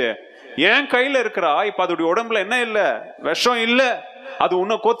இறங்கிருச்சு, என் கையில இருக்கிறா. இப்ப அதோடைய உடம்புல என்ன இல்ல, விஷம் இல்ல. அது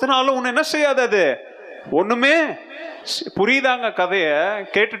உன்னை கொத்தினாலும் உன்னை என்ன செய்யாது, அது ஒண்ணுமே. புரியுதாங்க கதைய,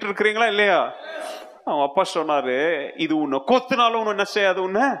 கேட்டுட்டு இருக்கிறீங்களா இல்லையா? அவன் அப்பா சொன்னாரு, இது உன்னை கொத்தினாலும் உன்னை என்ன செய்யாது,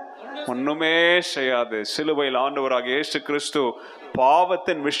 உன்னை ஒண்ணுமே செய்யாது. சிலுவையில் ஆண்டவராக இயேசு கிறிஸ்து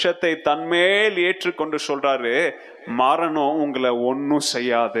பாவத்தின் விஷத்தை தன்மேல் ஏற்றுக்கொண்டு சொல்றாரு, மரணம் உங்களை ஒன்னும்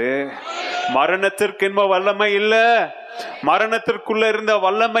செய்யாது. மரணத்திற்கு என்ப வல்லமை இல்ல. மரணத்திற்குள்ள இருந்த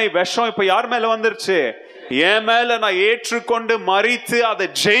வல்லமை விஷம் இப்ப யார் மேல வந்துருச்சு, என் மேல நான் ஏற்றுக்கொண்டு மரித்து அதை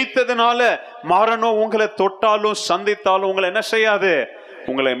ஜெயித்ததுனால மரணம் உங்களை தொட்டாலும் சந்தித்தாலும் உங்களை என்ன செய்யாது,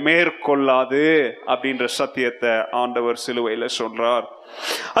 உங்களை மேற்கொள்ளாது அப்படின்ற சத்தியத்தை ஆண்டவர் சிலுவையில சொல்றார்.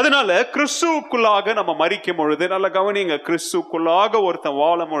 அதனால கிறிஸ்துவுக்குள்ளாக நம்ம மரிக்கும் பொழுது, நல்ல கவனிங்க, கிறிஸ்துவுக்குள்ளாக ஒருத்தன்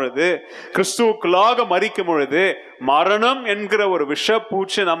வாழும் பொழுது, கிறிஸ்துவுக்குள்ளாக மரிக்கும் பொழுது, மரணம் என்கிற ஒரு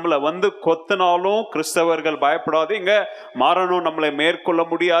விஷப்பூச்சி நம்மளை கொத்தினாலும் கிறிஸ்தவர்கள் பயப்படாதீங்க. மரணம் நம்மளை மேற்கொள்ள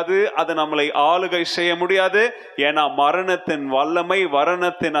முடியாது, அது நம்மளை ஆளுகை செய்ய முடியாது. ஏன்னா மரணத்தின் வல்லமை,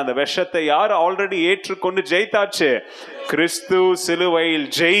 மரணத்தின் அந்த விஷத்தை யார் ஆல்ரெடி ஏற்றுக்கொண்டு ஜெயித்தாச்சு? கிறிஸ்து சிலுவையில்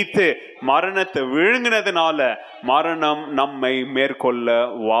ஜெயித்து மரணத்தை விழுங்கினதுனால மரணம் நம்மை மேற்கொள்ள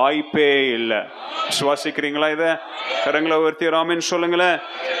வாய்ப்பே இல்லை. விசுவாசிக்கிறீங்களா? இத கரங்களை உயர்த்தி ஆமென் சொல்லுங்களேன்.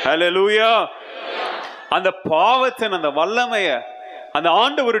 ஹல்லேலூயா. அந்த பாவத்தின் அந்த வல்லமைய, அந்த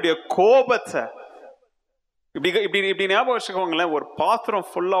ஆண்டவருடைய கோபத்தை இப்படி ஞாபகம் வச்சுக்கோங்களேன். ஒரு பாத்திரம்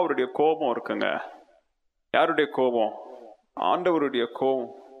ஃபுல்லா அவருடைய கோபம் இருக்குங்க. யாருடைய கோபம்? ஆண்டவருடைய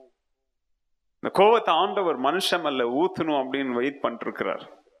கோபம். இந்த கோபத்தை ஆண்டவர் மனுஷன் அல்ல ஊத்தணும் அப்படின்னு வெயிட் பண்ணிட்டு இருக்கிறார்.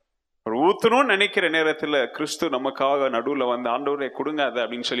 அவர் ஊத்தணும்னு நினைக்கிற நேரத்துல கிறிஸ்து நமக்காக நடுவுல ஆண்டவரை கொடுங்க அதை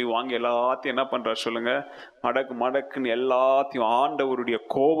அப்படின்னு சொல்லி வாங்கி எல்லாத்தையும் என்ன பண்றாரு சொல்லுங்க? மடக்குன்னு எல்லாத்தையும் ஆண்டவருடைய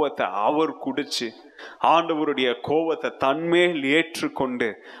கோபத்தை அவர் குடிச்சு, ஆண்டவருடைய கோபத்தை தன்மேல் ஏற்றுக்கொண்டு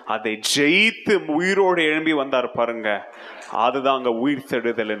அதை ஜெயித்து உயிரோடு எழும்பி வந்தார் பாருங்க. அதுதாங்க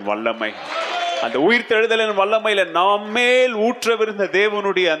உயிர்த்தெழுதலின் வல்லமை. அந்த உயிர்த்தெழுதலின் வல்லமையில நம்மேல் ஊற்றவிருந்த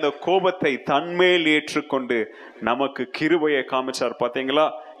தேவனுடைய அந்த கோபத்தை தன்மேல் ஏற்றுக்கொண்டு நமக்கு கிருபையை காமிச்சார். பாத்தீங்களா?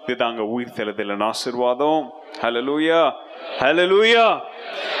 இதுதாங்க உயிர்த்தெழுதலின் ஆசீர்வாதம். ஹல்லேலூயா, ஹல்லேலூயா.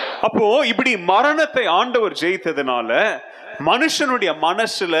 அப்போ இப்படி மரணத்தை ஆண்டவர் ஜெயித்ததுனால மனுஷனுடைய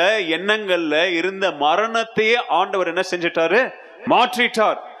மனசுல, எண்ணங்கள்ல இருந்த மரணத்தையே ஆண்டவர் என்ன செஞ்சிட்டாரு?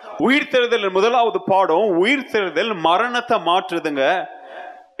 மாற்றிட்டார். உயிர்த்தெழுதல் முதலாவது பாடம். உயிர்த்தெழுதல் மரணத்தை மாற்றுதுங்க.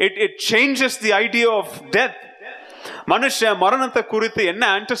 It changes the idea of death. மனுஷன் மரணத்தை குறித்து என்ன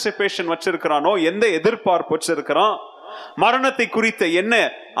ஆன்டிசிபேஷன் வச்சிருக்கிறானோ, எந்த எதிர்பார்ப்பு வச்சிருக்கிறான், மரணத்தை குறித்த என்ன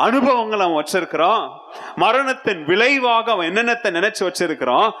அனுபவங்கள் அவன் வச்சிருக்கிறான், மரணத்தின் விளைவாக அவன் என்னென்னத்தை நினைச்சு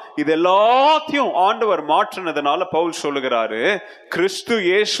வச்சிருக்கிறான், இது எல்லாத்தையும் ஆண்டவர் மாற்றினதுனால பவுல் சொல்லுகிறாரு, கிறிஸ்து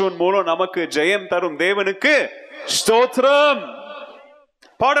இயேசுவின் மூலம் நமக்கு ஜெயம் தரும் தேவனுக்கு ஸ்தோத்திரம்.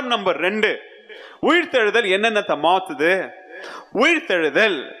 பாடம் நம்பர் 2, உயிர்த்தெழுதல் என்னென்னத்தை மாத்துது?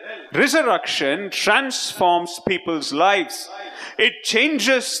 உயிர்த்தெழுதல், resurrection transforms people's lives. It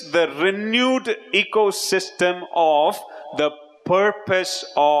changes the renewed ecosystem of the purpose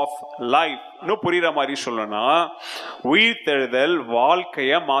of life. இன்னும் புரியுற மாதிரி சொல்லணும்னா, உயிர்த்தெழுதல்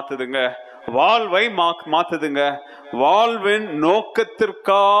வாழ்க்கைய மாத்துதுங்க, வாழ்வை மாத்துதுங்க. வாழ்வின்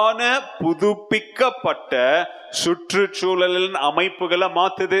நோக்கத்திற்கான புதுப்பிக்கப்பட்ட சுற்றுச்சூழலின் அமைப்புகளை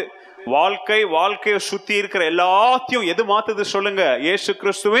மாத்துது. வாழ்க்கையை சுத்தி இருக்கிற எல்லாத்தையும் எது மாத்துது சொல்லுங்க? இயேசு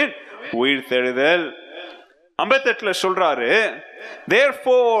கிறிஸ்துவின் உயிர்த்தெழுதல். 58 சொல்றாரு,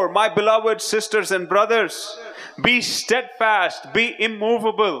 therefore my beloved sisters and brothers, be steadfast, be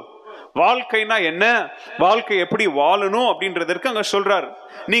immovable. வாழ்க்கைனா என்ன, வாழ்க்கை எப்படி வாழணும் அப்படின்றதற்கு அங்க சொல்றாரு.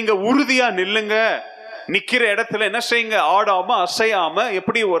 நீங்க உறுதியா நில்லுங்க. நிக்கிற இடத்துல என்ன செய்யுங்க? ஆடாம அசையாம,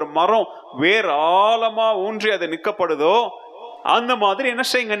 எப்படி ஒரு மரம் வேற ஆழமா ஊன்றி அது நிக்கப்படுதோ அந்த மாதிரி என்ன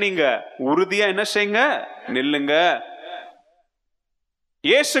செய்யுங்க? நீங்க உறுதியா என்ன செய்யுங்க? நில்லுங்க.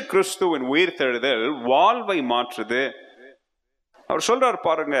 இயேசு கிறிஸ்துவின் உயிர்த்தெழுதல் வாழ்வை மாற்றுது. அவர் சொல்றார்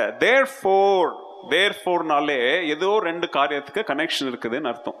பாருங்க, therefore ஏதோ 2 காரியத்துக்கு கனெக்ஷன்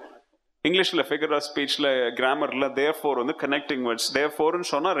இருக்குதுன்னு அர்த்தம். இங்கிலீஷ்ல ஃபிகர் ஆஃப் ஸ்பீச்ல, கிராமர்ல therefore கனெக்டிங் வேர்ட்ஸ். therefore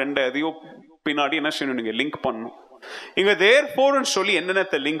சொன்னா 2 எதையோ பின்னாடி என்ன செய்யணும்? நீங்க லிங்க் பண்ணணும். இங்க therefore சொல்லி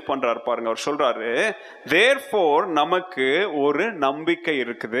என்னென்னத்தை லிங்க் பண்றாரு பாருங்க. அவர் சொல்றாரு, therefore நமக்கு ஒரு நம்பிக்கை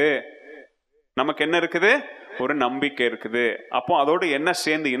இருக்குது. நமக்கு என்ன இருக்குது? ஒரு நம்பிக்கை இருக்குது. அப்போ அதோட என்ன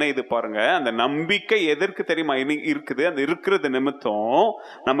சேர்ந்து இணையுது பாருங்க. அந்த நம்பிக்கை எதற்கு தெரியுமா இருக்குது? அந்த இருக்கிறது நிமித்தம்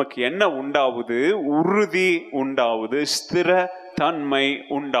நமக்கு என்ன உண்டாவுது? உறுதி உண்டாவுது, ஸ்திர தன்மை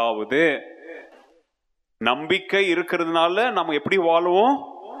உண்டாவுது. நம்பிக்கை இருக்கிறதுனால நம்ம எப்படி வாழுவோம்?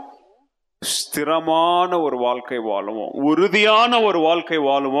 ஸ்திரமான ஒரு வாழ்க்கை வாழுவோம், உறுதியான ஒரு வாழ்க்கை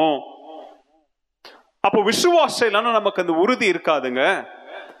வாழுவோம். அப்போ விசுவாசம் இல்லைன்னா நமக்கு அந்த உறுதி இருக்காதுங்க.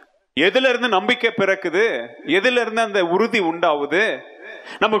 எதுல இருந்து நம்பிக்கை பிறக்குது? எதுல இருந்து அந்த உறுதி உண்டாவுது?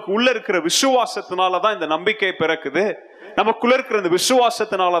 நமக்கு உள்ள இருக்கிற விசுவாசத்தினாலதான் இந்த நம்பிக்கை பிறக்குது. நமக்குள்ள இருக்கிற இந்த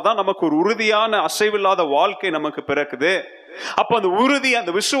விசுவாசத்தினாலதான் நமக்கு ஒரு உறுதியான அசைவில்லாத வாழ்க்கை நமக்கு பிறக்குது. அப்ப அந்த உறுதி,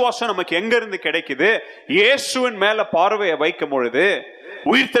 அந்த விசுவாசம் நமக்கு எங்க இருந்து கிடைக்குது? இயேசுவின் மேல பார்வையை வைக்கும் பொழுது,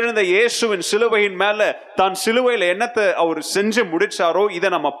 உயிர்த்தெழுந்த இயேசுவின் சிலுவையின் மேல தான் சிலுவையில என்னத்தை அவர் செஞ்சு முடிச்சாரோ இதை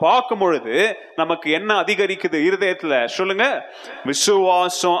நம்ம பார்க்கும் பொழுது நமக்கு என்ன அதிகரிக்குது இருதயத்துல சொல்லுங்க?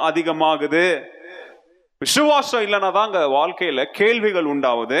 விசுவாசம் அதிகமாகுது. விசுவாசம் இல்லைன்னா தாங்க வாழ்க்கையில கேள்விகள்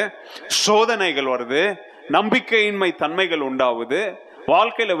உண்டாவுது, சோதனைகள் வருது, நம்பிக்கையின்மை தன்மைகள் உண்டாவுது,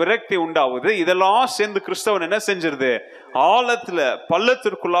 வாழ்க்கையில விரக்தி உண்டாவுது. இதெல்லாம் சேர்ந்து கிறிஸ்தவன் என்ன செஞ்சிருது? ஆழத்துல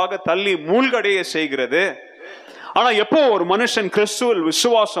பள்ளத்திற்குள்ளாக தள்ளி மூழ்கடைய செய்கிறது. ஆனா எப்போ ஒரு மனுஷன் கிறிஸ்துவில்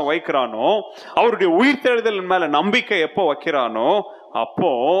விசுவாசம் வைக்கிறானோ, அவருடைய உயிர்த்தெழுதல் மேல நம்பிக்கை எப்போ வைக்கிறானோ,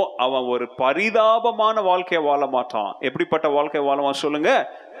 அப்போ அவன் ஒரு பரிதாபமான வாழ்க்கையை வாழ மாட்டான். எப்படிப்பட்ட வாழ்க்கை வாழுவான் சொல்லுங்க?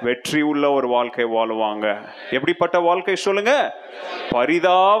 வெற்றி உள்ள ஒரு வாழ்க்கை வாழுவாங்க. எப்படிப்பட்ட வாழ்க்கை சொல்லுங்க?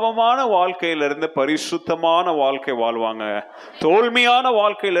 பரிதாபமான வாழ்க்கையிலிருந்து பரிசுத்தமான வாழ்க்கை வாழ்வாங்க. தோல்மையான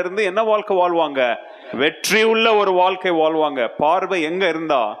வாழ்க்கையிலிருந்து என்ன வாழ்க்கை வாழ்வாங்க? வெற்றி உள்ள ஒரு வாழ்க்கை வாழ்வாங்க. பார்வை எங்க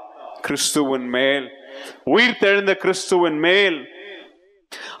இருந்தா? கிறிஸ்துவின் மேல், உயிர்த்தெழுந்த கிறிஸ்துவின் மேல்.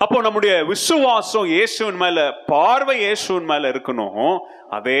 அப்போ நம்முடைய விசுவாசம் இயேசுவின் மேல, பார்வை இயேசுவின் மேல இருக்கணும்.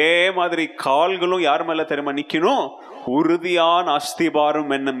 அதே மாதிரி கால்களும் யார் மேல தெரியுமா நிக்கணும்? உறுதியான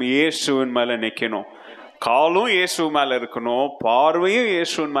அஸ்திபாரம் என்னும் இயேசுவின் மேல நிக்கணும். காலும் இயேசு மேல இருக்கணும், பார்வையும்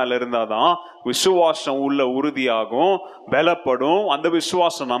இயேசுவின் மேல இருந்தாதான் விசுவாசம் உள்ள உறுதியாகும், பலப்படும். அந்த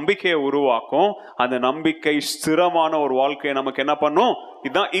விசுவாசம் நம்பிக்கையை உருவாக்கும். அந்த நம்பிக்கை ஸ்திரமான ஒரு வாழ்க்கையை நமக்கு என்ன பண்ணும்?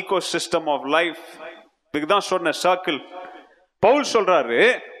 இதுதான் ஈகோ சிஸ்டம் ஆஃப் லைஃப். இதுதான் சொன்ன சர்க்கிள். பவுல் சொல்றாரு,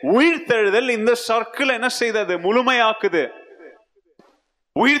 உயிர்த்தெழுதல் இந்த சர்க்கிள் என்ன செய்தது? முழுமையாக்குது.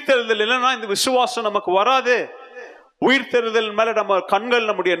 உயிர்த்தெழுதல் இல்லைன்னா இந்த விசுவாசம் நமக்கு வராது. உயிர்த்தெழுதல் மேல நம்ம கண்கள்,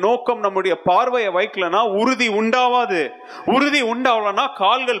 நம்முடைய நோக்கம், நம்முடைய பார்வையை வைக்கலன்னா உறுதி உண்டாவாது. உறுதி உண்டாவலன்னா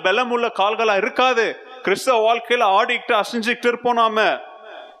கால்கள் பலமுள்ள கால்களா இருக்காது. கிறிஸ்தவ வாழ்க்கையில ஆடிக்கிட்டு அசைஞ்சுக்கிட்டு இருப்போம்.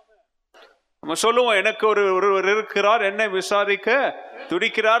 நம்ம சொல்லுவோம், எனக்கு ஒருவர் இருக்கிறார், என்னை விசாரிக்க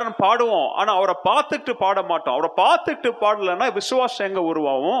துடிக்கிறார்னு பாடுவோம். ஆனா அவரை பார்த்துட்டு பாட மாட்டோம். அவரை பார்த்துட்டு பாடலன்னா விசுவாசம் எங்க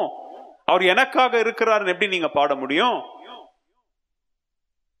உருவாகும்? அவர் எனக்காக இருக்கிறாருன்னு எப்படி நீங்க பாட முடியும்?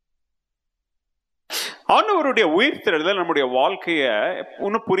 ஆண்டவருடைய உயிர்த்தெழுதல் நம்முடைய வாழ்க்கைய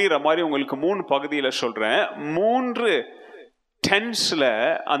இன்னும் புரியுற மாதிரி உங்களுக்கு 3 பகுதியில சொல்றேன். 3 டென்ஸ்ல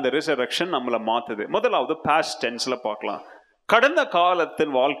அந்த ரிசரக்ஷன் நம்மளை மாத்துது. முதலாவது பாஸ்ட் டென்ஸ்ல பார்க்கலாம். கடந்த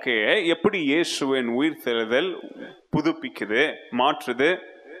காலத்தின் வாழ்க்கையை எப்படி இயேசுவின் உயிர்த்தெழுதல் புதுப்பிக்குது, மாற்றுது.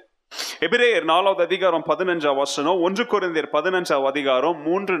 எபிரேயர் 4வது அதிகாரம் 15ஆம் வசனம், 1 கொரிந்தியர் 15ஆம் அதிகாரம்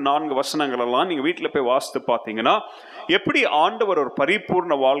 3-4 வசனங்கள் எல்லாம் நீங்க வீட்டுல போய் வாசித்து பார்த்தீங்கன்னா, எப்படி ஆண்டவர் ஒரு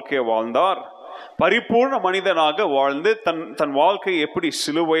பரிபூர்ண வாழ்க்கையை வாழ்ந்தார், பரிபூர்ண மனிதனாக வாழ்ந்து தன் வாழ்க்கையை எப்படி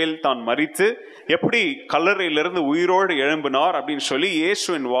சிலுவையில் தான் மரித்து எப்படி கல்லறையிலிருந்து உயிரோடு எழும்பினார் அப்படின்னு சொல்லி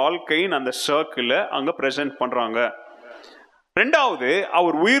இயேசுவின் வாழ்க்கையின் அந்த சர்க்கிளை அங்க பிரசன்ட் பண்றாங்க. ரெண்டாவது,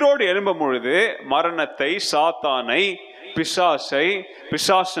 அவர் உயிரோடு எழும்பும் பொழுது மரணத்தை, சாத்தானை,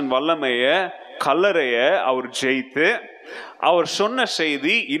 பிசாசின் வல்லமைய, கல்லறைய அவர் ஜெயித்து, அவர் சொன்ன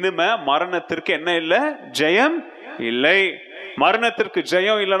செய்தி, இனிமே மரணத்திற்கு என்ன இல்லை? ஜெயம் இல்லை. மரணத்திற்கு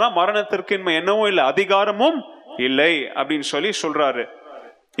ஜெயம் இல்லைன்னா மரணத்திற்கு இனிமே என்னவும் இல்லை, அதிகாரமும் இல்லை அப்படின்னு சொல்லி சொல்றாரு.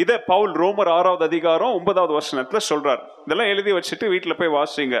 இத பவுல் ரோமர் 6வது அதிகாரம் 9வது வசனத்துல சொல்றார். இதெல்லாம் எழுதி வச்சுட்டு வீட்டுல போய்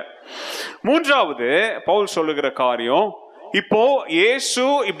வாசிங்க. மூன்றாவது பவுல் சொல்லுகிற காரியம், இப்போ இயேசு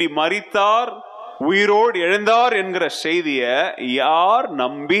இப்படி மரித்தார், உயிரோடு எழுந்தார் என்கிற செய்திய யார்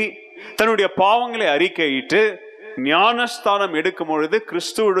நம்பி தன்னுடைய பாவங்களை அறிக்கையிட்டு ஞானஸ்தானம் எடுக்கும் பொழுது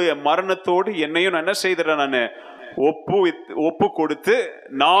கிறிஸ்துவுடைய மரணத்தோடு என்னையும் என்ன செய்தேன்? நான் ஒப்பு கொடுத்து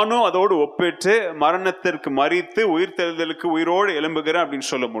நானும் அதோடு ஒப்பிட்டு மரணத்திற்கு மரித்து உயிர்த்தெழுதலுக்கு உயிரோடு எழும்புகிறேன் அப்படின்னு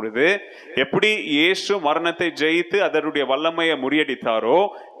சொல்லும் பொழுது, எப்படி இயேசு மரணத்தை ஜெயித்து அதனுடைய வல்லமையை முறியடித்தாரோ,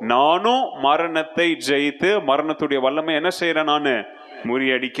 நானும் மரணத்தை ஜெயித்து மரணத்துடைய வல்லமை என்ன செய்யறேன்? நான்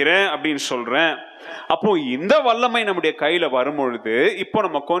முறியடிக்கிறேன் அப்படின்னு சொல்றேன். அப்போ இந்த வல்லமை நம்முடைய கையில வரும் பொழுது, இப்போ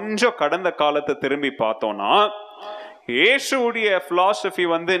நம்ம கொஞ்சம் கடந்த காலத்தை திரும்பி பார்த்தோம்னா, இயேசுடைய பிலாசபி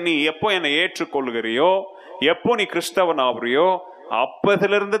நீ எப்போ என்னை ஏற்றுக்கொள்கிறியோ, எப்போ நீ கிறிஸ்தவன் ஆகுறியோ,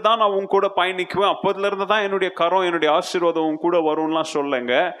 அப்பதுல இருந்து தான் நான் உன் கூட பயணிக்குவேன், அப்பதுல இருந்து தான் என்னுடைய கரம், என்னுடைய ஆசீர்வாதம் உன் கூட வரும்லாம்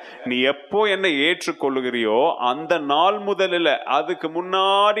சொல்லுங்க. நீ எப்போ என்னை ஏற்றுக்கொள்ளுகிறியோ அந்த நாள் முதல்ல, அதுக்கு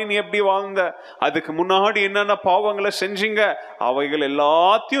முன்னாடி நீ எப்படி வாழ்ந்த, அதுக்கு முன்னாடி என்னென்ன பாவங்களை செஞ்சீங்க, அவைகள்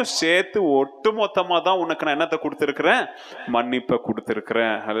எல்லாத்தையும் சேர்த்து ஒட்டு மொத்தமா தான் உனக்கு நான் என்னத்தை கொடுத்திருக்கிறேன்? மன்னிப்பை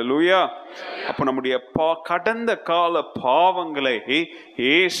கொடுத்திருக்கிறேன். ஹல்லேலூயா. அப்போ நம்முடைய கடந்த கால பாவங்களை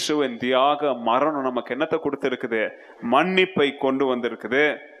இயேசுவின் தியாக மரணம் நமக்கு என்னத்தை கொடுத்திருக்குது? மன்னிப்பை கொண்டு வந்திருக்குது.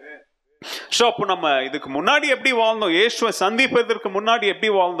 சோ அப்போ நம்ம இதுக்கு முன்னாடி எப்படி வாழ்ந்தோம், இயேசுவை சந்திப்பதற்கு முன்னாடி எப்படி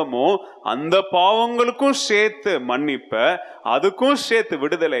வாழ்ந்தோமோ அந்த பாவங்களுக்கும் சேர்த்து மன்னிப்ப, அதுக்கும் சேர்த்து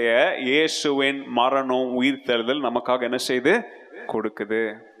விடுதலைய இயேசுவின் மரணம், உயிர்த்தெழுதல் நமக்காக என்ன செய்து கொடுக்குது.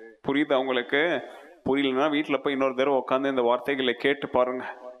 புரியுதா உங்களுக்கு? புரியலன்னா வீட்டுல போய் இன்னொரு தடவை உட்காந்து இந்த வார்த்தைகளை கேட்டு பாருங்க.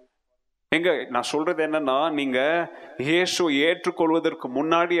 எங்க நான் சொல்றது என்னன்னா, நீங்க இயேசு ஏற்றுக்கொள்வதற்கு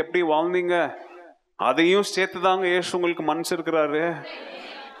முன்னாடி எப்படி வாழ்ந்தீங்க அதையும் சேர்த்துதாங்க இயேசு உங்களுக்கு மன்னிச்சிருக்கிறாரு.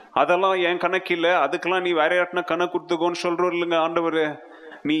 அதெல்லாம் என் கணக்கு இல்லை, அதுக்கெல்லாம் நீ வேற யாருன்னா கணக்கு கொடுத்துக்கோன்னு சொல்றோம் இல்லைங்க ஆண்டவர்.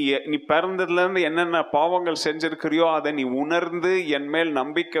 நீ பிறந்ததுல இருந்து என்னென்ன பாவங்கள் செஞ்சிருக்கிறியோ அதை நீ உணர்ந்து என் மேல்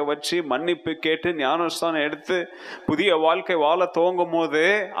நம்பிக்கை வச்சு மன்னிப்பு கேட்டு ஞானஸ்தானம் எடுத்து புதிய வாழ்க்கை வாழ துவங்கும் போது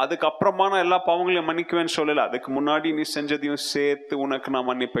அதுக்கப்புறமா நான் எல்லா பாவங்களையும் மன்னிக்குவேன்னு சொல்லல. அதுக்கு முன்னாடி நீ செஞ்சதையும் சேர்த்து உனக்கு நான்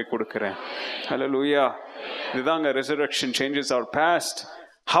மன்னிப்பை கொடுக்கிறேன். ஹல்லேலூயா. இதுதாங்க resurrection changes our past.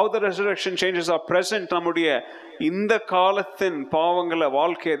 How the resurrection changes our present. நம்முடைய இந்த காலத்தின் பாவங்களை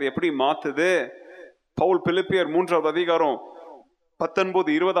வாழ்க்கை அது எப்படி மாத்துது? பவுல் பிலிப்பியர் 3வது அதிகாரம்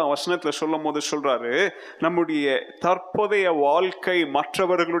 19-20 வசனத்துல சொல்லும் போது சொல்றாரு, நம்முடைய தற்போதைய வாழ்க்கை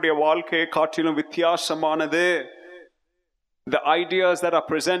மற்றவர்களுடைய வாழ்க்கையை காட்டிலும் வித்தியாசமானது. The ideas that are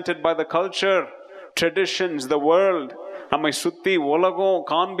presented by the culture, traditions, the world, நம்மை சுத்தி உலகம்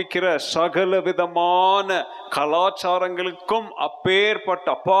காண்பிக்கிற சகல விதமான கலாச்சாரங்களுக்கும்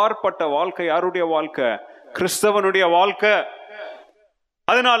அப்பாற்பட்ட வாழ்க்கை யாருடைய வாழ்க்கை? கிறிஸ்தவனுடைய வாழ்க்கை.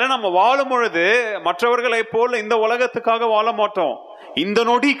 அதனால நம்ம வாழும் பொழுது மற்றவர்களை போல இந்த உலகத்துக்காக வாழ மாட்டோம், இந்த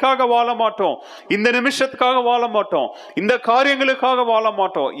நொடிக்காக வாழ மாட்டோம், இந்த நிமிஷத்துக்காக வாழ மாட்டோம், இந்த காரியங்களுக்காக வாழ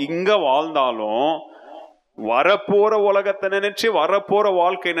மாட்டோம். இங்க வாழ்ந்தாலும் வரப்போற உலகத்தை நினைச்சு வரப்போற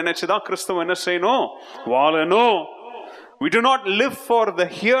வாழ்க்கை நினைச்சுதான் கிறிஸ்தவம் என்ன செய்யணும்? வாழணும். We do not live for the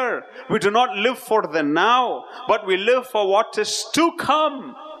here, we do not live for the now, but we live for what is to come.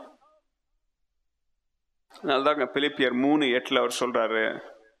 அதனால்தாங்க பிலிப்பியர் 3:8 அவர் சொல்றாரு,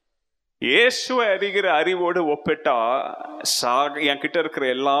 இயேசுவை அறிகிற அறிவோடு ஒப்பிட்டா என் கிட்ட இருக்கிற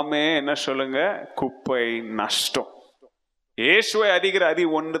எல்லாமே என்ன சொல்லுங்க? குப்பை, நஷ்டம். இயேசுவை அறிகிற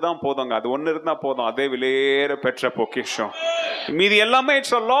அறிவு ஒண்ணுதான் போதுங்க. அது ஒண்ணு இருந்தா போதும். அதே விலையேற பெற்ற பொக்கிஷம். மீதி எல்லாமே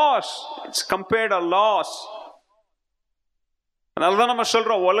it's a loss. It's compared a loss. அதனாலதான் நம்ம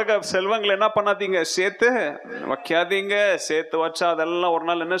சொல்றோம், உலக செல்வங்களை என்ன பண்ணாதீங்க, சேர்த்து வைக்காதீங்க. சேர்த்து வச்சா அதெல்லாம் ஒரு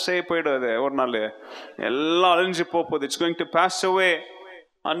நாள் என்ன செய்ய போயிடுது? ஒரு நாள் எல்லாம் அழிஞ்சு போகுது. இட்ஸ் கோயிங் டு பாஸ் அவே.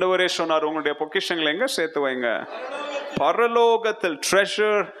 ஆண்டவரே சொன்னார், உங்களுடைய பொக்கிஷங்களை எங்க சேர்த்து வைங்க? பரலோகத்தில்.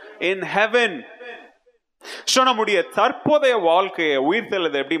 Treasure in heaven. சோ நம்முடைய தற்போதைய வாழ்க்கையை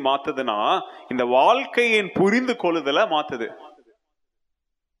உயிர்த்தெழுத எப்படி மாத்துதுன்னா, இந்த வாழ்க்கையின் புரிந்து கொள்ளுதல மாத்துது.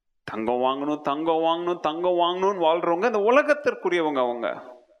 தங்கம் வாங்கணும், தங்கம் வாங்கணும், தங்கம் வாங்கணும்னு வாழ்றவங்க இந்த உலகத்திற்குரியவங்க. அவங்க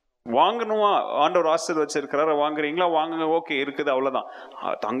வாங்கணுமா? ஆண்டவர் ஆசீர்வச்சிருக்கிறாரு, வாங்குறீங்களா? வாங்குங்க. ஓகே, இருக்குது, அவ்வளவுதான்.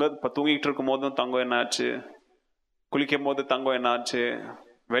 தங்கம் இப்ப தூங்கிட்டு இருக்கும் போதும் தங்கம் என்ன ஆச்சு, குளிக்கும் போது தங்கம் என்ன ஆச்சு,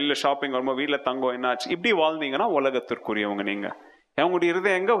 வெளில ஷாப்பிங் வரும்போது வீட்டுல தங்கம் என்ன ஆச்சு, இப்படி வாழ்ந்தீங்கன்னா உலகத்திற்குரியவங்க நீங்க. அவங்களுடைய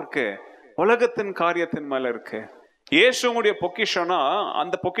இருதயம் எங்க இருக்கு? உலகத்தின் காரியத்தின் மேல இருக்கு. இயேசு உங்களுடைய பொக்கிஷம்னா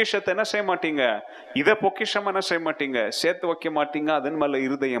அந்த பொக்கிஷத்தை என்ன செய்ய மாட்டீங்க? இத பொக்கிஷம் என்ன செய்ய மாட்டீங்க? சேர்த்து வைக்க மாட்டீங்க. அதன் மேல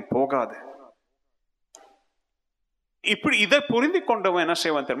இருதயம் போகாது. இப்படி இதை புரிந்து கொண்டவன் என்ன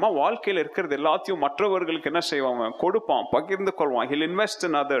செய்வான் தெரியுமா? வாழ்க்கையில இருக்கிறது எல்லாத்தையும் மற்றவர்களுக்கு என்ன செய்வான்? கொடுப்பான், பகிர்ந்து கொள்வான். He'll invest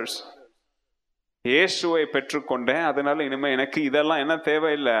in others. இயேசுவை பெற்றுக்கொண்டேன், அதனால இனிமே எனக்கு இதெல்லாம் என்ன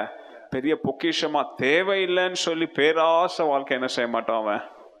தேவையில்லை, பெரிய பொக்கிஷமா தேவையில்லைன்னு சொல்லி பேராசை வாழ்க்கை என்ன செய்ய மாட்டான்? அவன்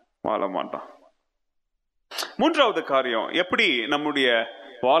வாழ மாட்டான். 3வது காரியம், எப்படி நம்முடைய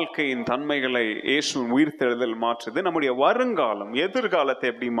வாழ்க்கையின் தன்மைகளை இயேசுவின் உயிர்த்தெழுதல் மாற்றுது? நம்முடைய வருங்காலம், எதிர்காலத்தை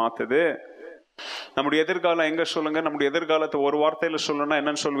எப்படி மாத்துது? நம்முடைய எதிர்காலம் எங்க சொல்லுங்க? நம்முடைய எதிர்காலத்தை ஒரு வார்த்தையில சொல்லணும்னா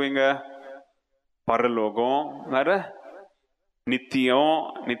என்னன்னு சொல்லுவீங்க? பரலோகம், வேற நித்தியம்,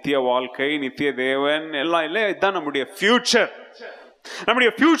 நித்திய வாழ்க்கை, நித்திய தேவன் எல்லாம் இல்லை. இதுதான் நம்முடைய ஃபியூச்சர்.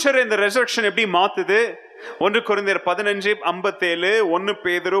 நம்முடைய ஃபியூச்சர் இந்த ரெசரக்ஷன் எப்படி மாத்துது? 1 கொரிந்தியர் 15:57, 1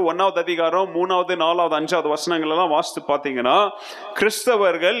 பேதுரு 1வது அதிகாரம் 3வது 4வது 5வது வசனங்கள் எல்லாம் வாசித்து பார்த்தீங்கன்னா,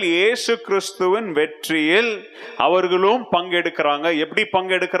 கிறிஸ்தவர்கள் இயேசு கிறிஸ்துவின் வெற்றியில் அவர்களும் பங்கெடுக்கிறாங்க. எப்படி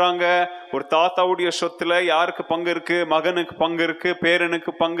பங்கெடுக்கிறாங்க? ஒரு தாத்தாவுடைய சொத்துல யாருக்கு பங்கு இருக்கு? மகனுக்கு பங்கு இருக்கு,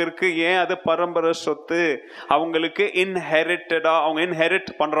 பேரனுக்கு பங்கு இருக்கு. ஏன்? அது பரம்பரை சொத்து. அவங்களுக்கு இன்ஹெரிட்டடா அவங்க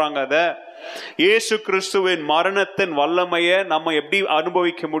இன்ஹெரிட் பண்றாங்க. அதை இயேசு கிறிஸ்துவின் மரணத்தின் வல்லமையை நம்ம எப்படி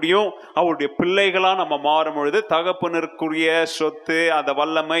அனுபவிக்க முடியும்? அவருடைய பிள்ளைகளா நம்ம மாறும் பொழுது தகப்பனருக்குரிய சொத்து, அந்த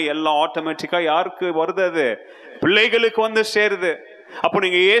வல்லமை எல்லாம் ஆட்டோமேட்டிக்கா யாருக்கு வருது? அது பிள்ளைகளுக்கு வந்து சேருது. அப்போ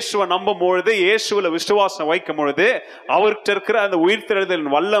நீங்க இயேசுவை நம்பும் பொழுது, இயேசுல விசுவாசம் வைக்கும் பொழுது, அவர்கிட்ட இருக்கிற அந்த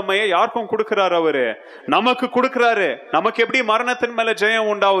உயிர்த்தெழுதலின் வல்லமையை யாருக்கும் கொடுக்கிறாரு? அவரு நமக்கு கொடுக்கிறாரு. நமக்கு எப்படி மரணத்தின் மேல ஜெயம்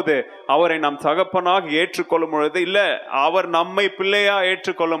உண்டாவுது? அவரை நம் தகப்பனாக ஏற்றுக்கொள்ளும் பொழுது, இல்ல அவர் நம்மை பிள்ளையா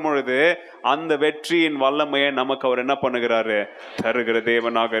ஏற்றுக்கொள்ளும் பொழுது அந்த வெற்றியின் வல்லமையை நமக்கு அவர் என்ன பண்ணுகிறாரு? தருகிற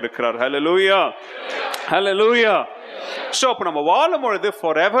தேவனாக இருக்கிறார். ஹல்லேலூயா, ஹல்லேலூயா. சோ அப்ப நம்ம வாழும் பொழுது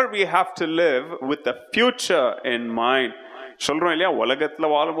forever we have to live with the future in mind. சொல்றோம் இல்லையா? உலகத்துல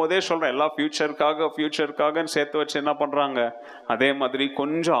வாழும் போதே சொல்றோம், எல்லா ஃபியூச்சருக்காக சேர்த்து வச்சு என்ன பண்றாங்க? அதே மாதிரி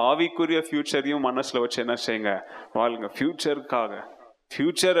கொஞ்சம் ஆவிக்குரிய ஃபியூச்சரையும் மனசுல வச்சு என்ன செய்யுங்க? வாழுங்க. ஃபியூச்சருக்காக,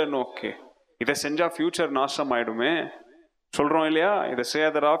 ஃபியூச்சரை நோக்கி. இதை செஞ்சா ஃபியூச்சர் நாசம் ஆயிடுமே சொல்றோம் இல்லையா? இதை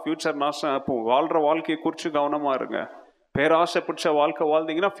செய்யாதரா ஃபியூச்சர் நாசம். அப்போ வாழ்ற வாழ்க்கையை குறிச்சு கவனமா இருங்க. பேராசை பிடிச்ச வாழ்க்கை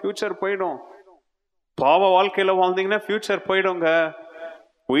வாழ்ந்தீங்கன்னா ஃபியூச்சர் போயிடும். பாவ வாழ்க்கையில வாழ்ந்தீங்கன்னா ஃபியூச்சர் போயிடுங்க.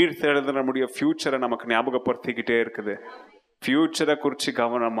 உயிர் தெழுதல் நம்முடைய ஃபியூச்சரை நமக்கு ஞாபகப்படுத்திக்கிட்டே இருக்குது. ஃபியூச்சரை குறித்து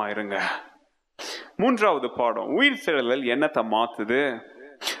கவனமாயிருங்க. மூன்றாவது பாடம், உயிர் தெழுதல் என்னத்தை மாத்துது?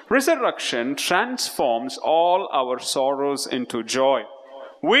 Resurrection transforms all our sorrows into joy.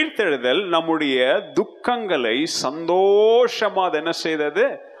 உயிர்த்தெழுதல் நம்முடைய துக்கங்களை சந்தோஷமா என்ன செய்தது?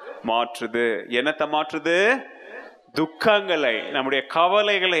 மாற்றுது. என்னத்தை மாற்றுது? துக்கங்களை, நம்முடைய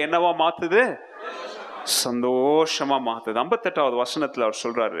கவலைகளை என்னவா மாத்துது? சந்தோஷமா மாத்துது. 58வது வசனத்துல அவர்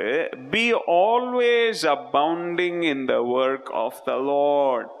சொல்றாரு, be always abounding in the work of the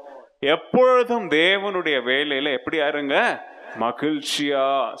Lord. எப்பொழுதும் தேவனுடைய வேலையில எப்படி ஆயிருங்க? மகிழ்ச்சியா,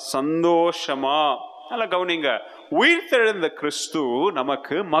 சந்தோஷமா. நல்லா கவனிங்க, உயிர்த்தெழுந்த கிறிஸ்து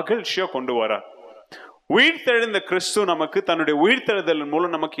நமக்கு மகிழ்ச்சியா கொண்டு வரார். உயிர்த்தெழுந்த கிறிஸ்து நமக்கு தன்னுடைய உயிர்த்தெழுதல்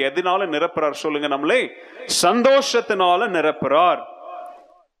மூலம் நமக்கு எதனால நிரப்புறார் சொல்லுங்க? நம்மளை சந்தோஷத்தினால நிரப்புறார்.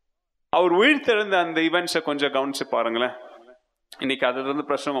 அவர் உயிர்த்தெழுந்த அந்த ஈவெண்ட்ஸை கொஞ்சம் கவனிச்சு பாருங்களேன். இன்னைக்கு அதுல இருந்து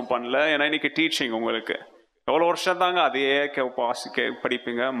பிரசங்கம் பண்ணல, ஏன்னா இன்னைக்கு டீச்சிங் உங்களுக்கு எவ்வளவு வருஷம் தாங்க அதையே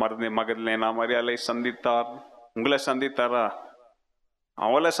படிப்பீங்க. மகதலேனா மரியாதை சந்தித்தார், உங்களை சந்தித்தாரா?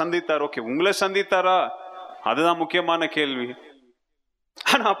 அவளை சந்தித்தார், ஓகே, உங்களை சந்தித்தாரா? அதுதான் முக்கியமான கேள்வி.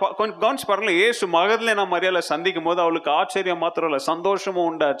 ஆனா கொஞ்சம் கவனிச்சு பாருங்களேன், இயேசு மகதலேனா மரியாதை சந்திக்கும் போது அவளுக்கு ஆச்சரியம் மாத்திரம் இல்ல, சந்தோஷமும்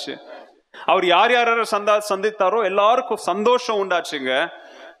உண்டாச்சு. அவர் யார் யார சந்தித்தாரோ எல்லாருக்கும் சந்தோஷம் உண்டாச்சுங்க.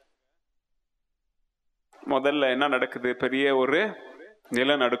 முதல்ல என்ன நடக்குது? பெரிய ஒரு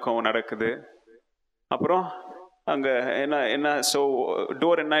நிலநடுக்கம் நடக்குது. அப்புறம் அங்க என்ன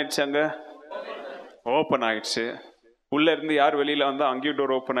டோர் என்ன ஆயிடுச்சு? அங்க ஓப்பன் ஆயிடுச்சு. உள்ள இருந்து யார் வெளியில வந்தா? அங்கேயும்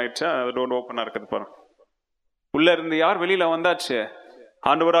டோர் ஓப்பன் ஆயிடுச்சு. டோர் ஓப்பனா இருக்குது பாருங்க. உள்ள இருந்து யார் வெளியில வந்தாச்சு?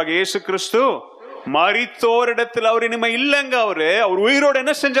 ஆண்டவராக இயேசு கிறிஸ்து. மரித்தோரிடத்தில் அவர் இனிமே இல்லைங்க. அவர் உயிரோட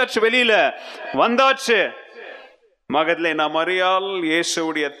என்ன செஞ்சாச்சு? வெளியில வந்தாச்சு. மகதலேனா மரியாள்,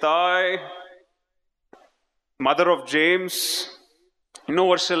 இயேசுடைய தாய், மதர் ஆஃப் ஜேம்ஸ்,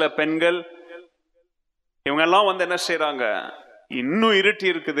 இன்னும் ஒரு சில பெண்கள், இவங்க எல்லாம் வந்து என்ன செய்யறாங்க? இன்னும் இருட்டி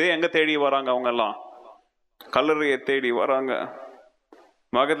இருக்குது, எங்க தேடி வராங்க? அவங்க எல்லாம் கல்லறையை தேடி வராங்க.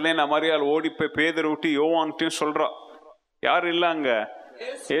 மகதலேனா மரியாள் ஓடி போய் பேதுரு விட்டு யோவான்ட்டையும் சொல்றா, யாரு இல்ல அங்க?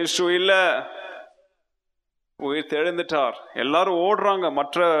 இயேசு இல்ல, உயிர் தெழுந்துட்டார். எல்லாரும் ஓடுறாங்க.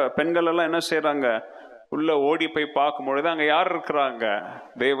 மற்ற பெண்கள் எல்லாம் என்ன செய்யறாங்க? உள்ள ஓடி போய் பார்க்கும் பொழுது அங்க யார் இருக்கிறாங்க?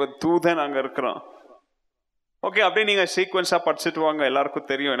 தேவ தூதன் அங்க இருக்கிறான். ஓகே, அப்படியே நீங்க சீக்வன்ஸா படிச்சுட்டு வாங்க, எல்லாருக்கும்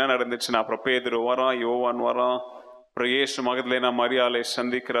தெரியும் என்ன நடந்துச்சுன்னா. அப்புறம் பேதுரு வரான், யோவான் வரான், அப்புறம் இயேசு மகதலேனா மரியாளை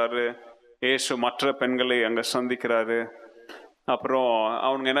சந்திக்கிறாரு, இயேசு மற்ற பெண்களை அங்க சந்திக்கிறாரு. அப்புறம்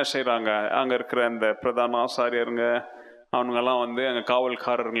அவங்க என்ன செய்யறாங்க? அங்க இருக்கிற அந்த பிரதான ஆசாரியருங்க அவனுங்கெல்லாம் வந்து அங்க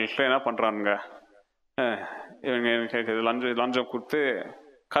காவல்காரர்கள்ட்ட என்ன பண்றானுங்க? இவங்க லஞ்சம் கொடுத்து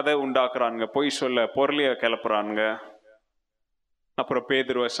கதை உண்டாக்குறானுங்க, பொய் சொல்ல பொருளைய கிளப்புறானுங்க. அப்புறம்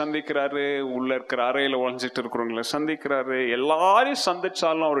பேதுருவை சந்திக்கிறாரு, உள்ள இருக்கிற அறையில உழைஞ்சிட்டு இருக்கிறவங்களை சந்திக்கிறாரு. எல்லாரையும்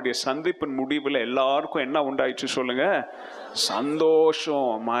சந்திச்சாலும் அவருடைய சந்திப்பின் முடிவுல எல்லாருக்கும் என்ன உண்டாயிடுச்சு சொல்லுங்க? சந்தோஷம்.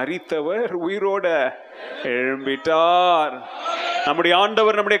 மரித்தவர் உயிரோட எழும்பிட்டார். நம்முடைய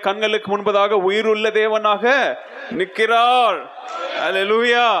ஆண்டவர் நம்முடைய கண்களுக்கு முன்பதாக உயிருள்ள தேவனாக நிற்கிறார்.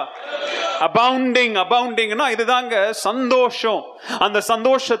 அல்லேலூயா. அபவுண்டிங்னா இதுதாங்க சந்தோஷம். அந்த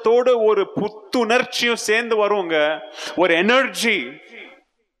சந்தோஷத்தோடு ஒரு புத்துணர்ச்சியும் சேர்ந்து வருங்க, ஒரு எனர்ஜி.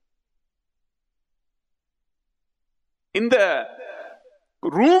 இந்த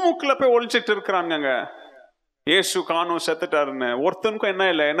ரூமுக்குள்ள போய் ஒழிச்சிட்டு இருக்கிறாங்க. இயேசு காணும் செத்துட்டாருன்னு ஒருத்தனுக்கும் என்ன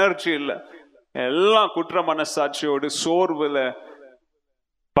இல்லை? எனர்ஜி இல்லை. எல்லாம் குற்ற மனசாட்சியோடு, சோர்வுல,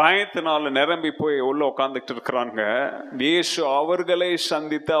 பயத்தினால நிரம்பி போய் உள்ள உட்கார்ந்துட்டு இருக்கிறாங்க. இயேசு அவர்களை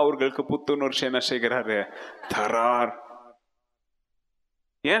சந்தித்து அவர்களுக்கு புத்துணர்ச்சி என்ன செய்கிறாரு? தரார்.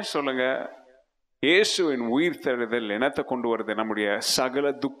 ஏன் சொல்லுங்க? இயேசுவின் உயிர் தெழுதல் என்னத்தை கொண்டு வருது? நம்முடைய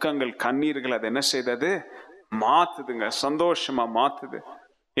சகல துக்கங்கள், கண்ணீர்கள் அதை என்ன செய்தது? மாத்துதுங்க, சந்தோஷமா மாத்துது.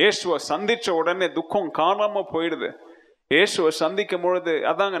 இயேசுவை சந்திச்ச உடனே துக்கம் காணாம போயிடுது. இயேசுவை சந்திக்கும் பொழுது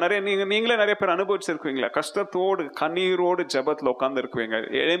அதாங்க நீங்களே நிறைய பேர் அனுபவிச்சிருக்குவீங்களா? கஷ்டத்தோடு கண்ணீரோடு ஜெபத்துல உட்கார்ந்து இருக்குவீங்க.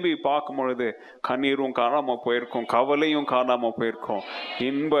 எழும்பி பார்க்கும் பொழுது கண்ணீரும் காணாம போயிருக்கும், கவலையும் காணாம போயிருக்கும்.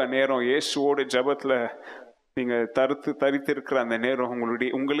 இன்ப நேரம் இயேசுவோடு ஜெபத்துல நீங்க தரித்து இருக்கிற அந்த நேரம்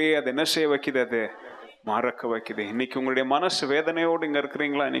உங்களையே அது என்ன செய்ய வைக்குது? அது மறக்க வைக்குது. இன்னைக்கு உங்களுடைய மனசு வேதனையோடு இங்க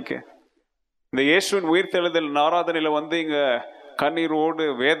இருக்கிறீங்களா? இன்னைக்கு இந்த இயேசுவின் உயிர்த்தெழுதல் ஆராதனையில வந்து இங்க கண்ணீரோடு,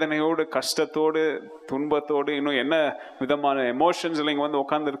 வேதனையோடு, கஷ்டத்தோடு, துன்பத்தோடு, இன்னும் என்ன விதமான எமோஷன்ஸ்ல இங்க வந்து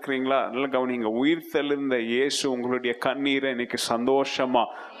உட்கார்ந்து இருக்கிறீங்களா? நல்ல கவனிங்க. உயிர்த்தெழுந்த இயேசு உங்களுடைய கண்ணீரை இன்னைக்கு சந்தோஷமா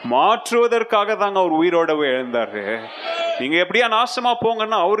மாற்றுவதற்காக தாங்க அவர் உயிரோடவே எழுந்தாரு. நீங்க எப்படியா நாசமா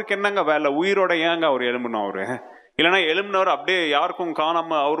போங்கன்னா அவருக்கு என்னங்க வேலை? உயிரோட ஏங்க அவர் எழும்பணும்? அவரு இல்லைன்னா எழும்பினவர் அப்படியே யாருக்கும்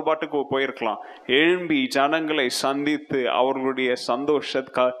காணாம அவர் பாட்டுக்கு போயிருக்கலாம். எழும்பி ஜனங்களை சந்தித்து அவர்களுடைய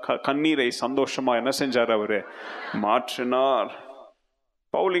கண்ணீரை சந்தோஷமா என்ன செஞ்சார்? அவரு மாற்றினார்.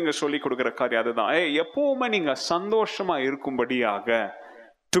 பவுல் இங்க சொல்லி கொடுக்கிற காரியம் அதுதான். எப்பவுமே நீங்க சந்தோஷமா இருக்கும்படியாக,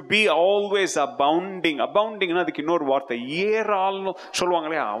 டு பி ஆல்வேஸ் அபவுண்டிங். அபவுண்டிங்னா அதுக்கு இன்னொரு வார்த்தை ஏராளம்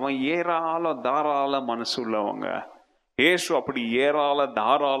சொல்லுவாங்களே, அவன் ஏராள தாராள மனசு உள்ளவங்க. இயேசு அப்படி ஏராள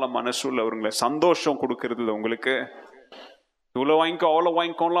தாராள மனசு உள்ளவங்களை சந்தோஷம் கொடுக்கறது உங்களுக்கு. இவ்வளோ வாங்கிக்கோ அவ்வளோ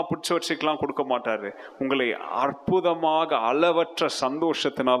வாங்கிக்கோலாம் பிடிச்சி வச்சுக்கலாம் கொடுக்க மாட்டாரு. உங்களை அற்புதமாக அளவற்ற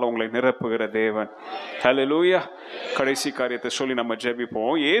சந்தோஷத்தினால உங்களை நிரப்புகிற தேவன். ஹல்லேலூயா. கடைசி காரியத்தை சொல்லி நம்ம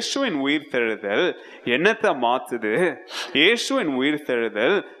ஜெபிப்போம். இயேசுவின் உயிர்த்தெழுதல் என்னத்தை மாத்துது? இயேசுவின்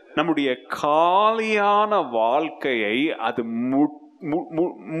உயிர்த்தெழுதல் நம்முடைய காலியான வாழ்க்கையை அது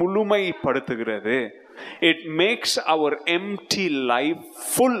முழுமைப்படுத்துகிறது. It makes our empty life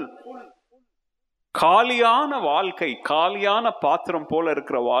full. காலியான வாழ்க்கை, காலியான பாத்திரம் போல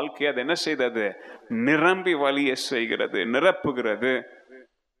இருக்கிற வாழ்க்கை அது என்ன செய்தது? நிரம்பி வழிய செய்கிறது, நிரப்புகிறது.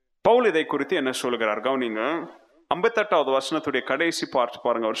 பவுல் இதை குறித்து என்ன சொல்லுகிறார் கவனிங்க. 58வது வசனத்துடைய கடைசி பார்த்து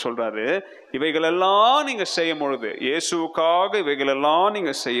பாருங்க. அவர் சொல்றாரு, இவைகளெல்லாம் நீங்க செய்யும் பொழுது, இயேசுக்காக இவைகளெல்லாம்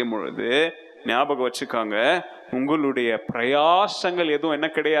நீங்க செய்யும் பொழுது ஞாபகம் வச்சுக்காங்க, உங்களுடைய பிரயாசங்கள் எதுவும் என்ன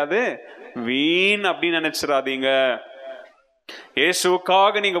கிடையாது, வீண் அப்படின்னு நினைச்சிடாதீங்க.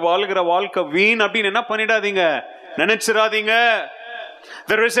 இயேசுவுக்காக நீங்க வாழ்கிற வாழ்க்கை வீண் அப்படின்னு என்ன பண்ணிடாதீங்க, நினைச்சிடாதீங்க.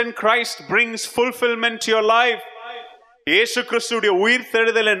 The risen Christ brings fulfillment to your life. இயேசு கிறிஸ்துடைய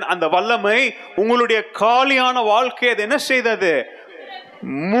உயிர்த்தெழுதலின் அந்த வல்லமை உங்களுடைய காலியான வாழ்க்கையை அது என்ன செய்தது?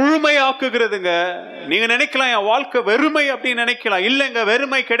 முழுமையாக்குகிறதுங்க. நீங்க நினைக்கலாம் என் வாழ்க்கை வெறுமை அப்படின்னு நினைக்கலாம். இல்லைங்க,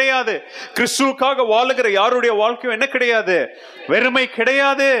 வெறுமை கிடையாது. கிறிஸ்துவுக்காக வாழுகிற யாருடைய வாழ்க்கையும் என்ன கிடையாது, வெறுமை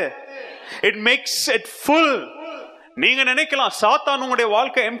கிடையாது. It makes it full. நீங்க நினைக்கலாம் சாத்தான் உங்களுடைய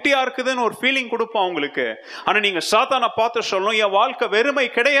வாழ்க்கை எம்டியா இருக்குதுன்னு ஒரு ஃபீலிங் கொடுப்பான் உங்களுக்கு. ஆனா நீங்க சாத்தானை பார்த்து சொல்லணும், என் வாழ்க்கை வெறுமை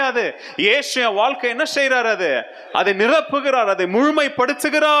கிடையாது. இயேசு என் வாழ்க்கை என்ன செய்யறாரு? அதை நிரப்புகிறார், அதை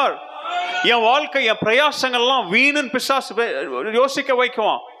முழுமைப்படுத்துகிறார். என் வாழ்க்கை, என் பிரயாசங்கள்லாம் வீணுன்னு பிசாசு யோசிக்க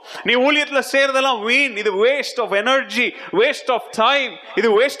வைக்குவான். நீ ஊழியத்துல செய்யறதெல்லாம் வீண், இது waste of energy, waste of time, இது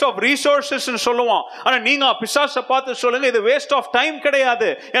வேஸ்ட் ஆஃப் ரிசோர்சஸ் சொல்லுவான். ஆனா நீங்க பிசாசை பார்த்து சொல்லுங்க, இது வேஸ்ட் ஆஃப் டைம் கிடையாது.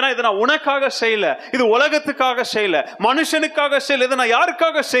 ஏன்னா இதை நான் உனக்காக செய்யல, இது உலகத்துக்காக செய்யல, மனுஷனுக்காக செய்யல, இதை நான்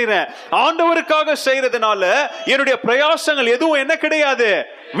யாருக்காக செய்யறேன்? ஆண்டவருக்காக செய்யறதுனால என்னுடைய பிரயாசங்கள் எதுவும் என்ன கிடையாது,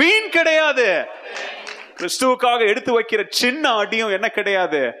 வீண் கிடையாது. கிறிஸ்துவுக்காக எடுத்து வைக்கிற சின்ன அடியும் என்ன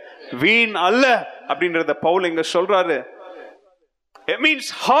கிடையாது, வீண் அல்ல அப்படின்றத பவுல் இங்க சொல்றாரு. It means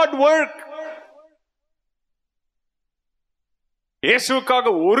hard work.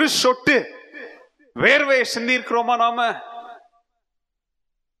 இயேசுவுக்காக ஒரு சொட்டு வேர்வையை சிந்தி இருக்கிறோமா? நாம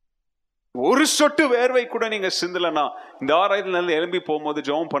ஒரு சொட்டு வேர்வை கூட நீங்க சிந்தலனா, இந்த ஆராய்ச்சி நல்ல எழும்பி போகும்போது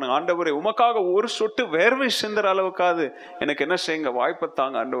ஜெபம் பண்ணுங்க, ஆண்டவரே உமக்காக ஒரு சொட்டு வேர்வை சிந்துற அளவுக்காது எனக்கு என்ன செய்யுங்க, வாய்ப்பை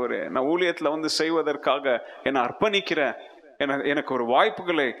தாங்க ஆண்டவரே. நான் ஊழியத்துல வந்து செய்வதற்காக என்னை அர்ப்பணிக்கிறேன், எனக்கு ஒரு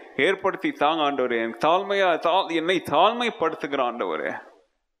வாய்ப்புகளை ஏற்படுத்தி தாங்க ஆண்டவரே. என்னை தாழ்மைப்படுத்துகிற ஆண்டவரே.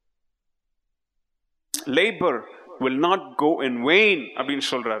 Labour will not go in vain அப்படின்னு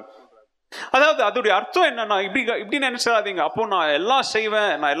சொல்றாரு. அதாவது அதோடைய அர்த்தம் என்னன்னா, இப்படி நினைச்சாதீங்க, அப்போ நான் எல்லாம்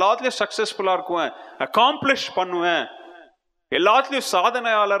செய்வேன், நான் எல்லாத்துலயும் சக்சஸ்ஃபுல்லா இருக்குவேன், அக்காம்ப்ளிஷ் பண்ணுவேன், எல்லாத்துலயும்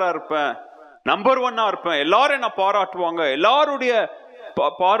சாதனையாளரா இருப்பேன், நம்பர் 1 இருப்பேன், எல்லாரும் என்ன பாராட்டுவாங்க, எல்லாருடைய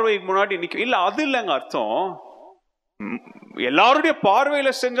பார்வைக்கு முன்னாடி நிற்கும். இல்ல, அது இல்லைங்க அர்த்தம். எல்லாருடைய பார்வையில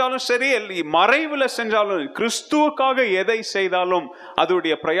செஞ்சாலும் சரி, மறைவுல செஞ்சாலும், கிறிஸ்துவுக்காக எதை செய்தாலும்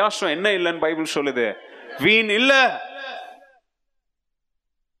அதோடைய பிரயாசம் என்ன இல்லைன்னு பைபிள் சொல்லுது, வீண் இல்ல.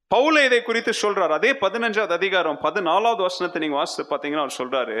 பவுல் இதை குறித்து சொல்றார். அதே 15வது அதிகாரம் 14வது வசனத்தை நீங்க வாசித்து பாத்தீங்கன்னா அவர்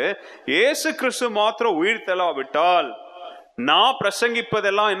சொல்றாரு, இயேசு கிறிஸ்து மாத்திரம் உயிர் தெளாவிட்டால் நான்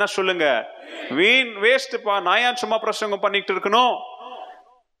பிரசங்கிப்பதெல்லாம் என்ன சொல்லுங்க, வீண், வேஸ்ட்பா. நான் ஏன் சும்மா பிரசங்கம் பண்ணிட்டு இருக்கணும்?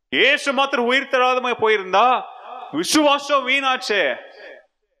 இயேசு மாத்திரம் உயிர் தெளாதமா போயிருந்தா விசுவாசம் வீணாச்சே.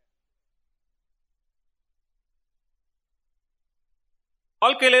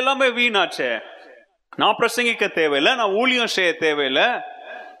 வாழ்க்கையில எல்லாமே வீணாச்சே. நான் பிரசங்கிக்க தேவையில்லை, நான் ஊழியம் செய்ய தேவையில்லை,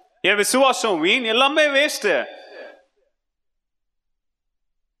 என் விசுவாசம் வீண், எல்லாமே வேஸ்ட்.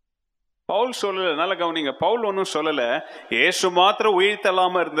 பவுல் சொல்லல, நல்ல கவனிங்க, பவுல் ஒன்னும் சொல்லல இயேசு மாத்திரம் உயிர்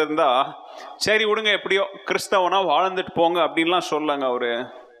தள்ளாம இருந்திருந்தா சரி விடுங்க, எப்படியோ கிறிஸ்தவனா வாழ்ந்துட்டு போங்க அப்படின்லாம் சொல்லங்க. அவரு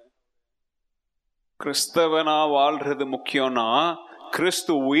கிறிஸ்தவனா வாழ்றது முக்கியம்னா,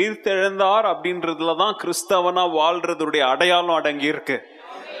 கிறிஸ்து உயிர் தெழுந்தார் அப்படின்றதுலதான் கிறிஸ்தவனா வாழ்றதுடைய அடையாளம் அடங்கி இருக்கு.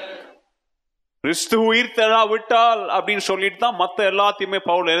 கிறிஸ்து உயிர் தெழாவிட்டால் அப்படின்னு சொல்லிட்டு தான் மத்த எல்லாத்தையுமே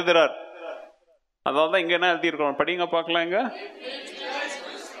பவுல் எழுதுறார். அதான் இங்க என்ன எழுதி இருக்கோம், படிங்க பார்க்கலாம்.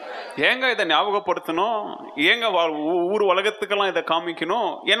 ஏங்க இதை ஞாபகப்படுத்தணும், ஏங்க ஊர் உலகத்துக்கெல்லாம் இதை காமிக்கணும்?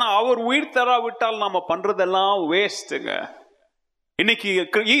 ஏன்னா அவர் உயிர் தெழாவிட்டால் நாம பண்றதெல்லாம் வேஸ்ட்டுங்க. இன்னைக்கு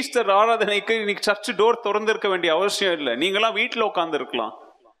ஈஸ்டர் ஆராதனைக்கு இன்னைக்கு சர்ச் டோர் திறந்து இருக்க வேண்டிய அவசியம் இல்லை. நீங்களாம் வீட்டில் உட்கார்ந்து இருக்கலாம்,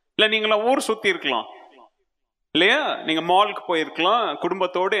 இல்ல நீங்களாம் ஊர் சுத்தி இருக்கலாம். இல்லையா? நீங்க மாலுக்கு போயிருக்கலாம்,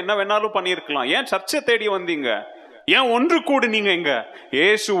 குடும்பத்தோடு என்ன வேணாலும் பண்ணியிருக்கலாம். ஏன் சர்ச்சை தேடி வந்தீங்க? ஏன் ஒன்று கூடு நீங்க இங்க?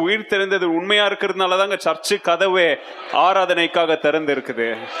 இயேசு உயிர் தெரிந்தது உண்மையா இருக்கிறதுனால தாங்க சர்ச்சு கதவே ஆராதனைக்காக திறந்து இருக்குது.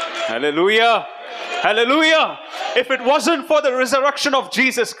 ஹல்லேலூயா, hallelujah. If it wasn't for the resurrection of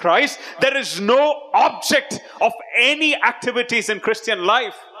Jesus Christ, there is no object of any activities in Christian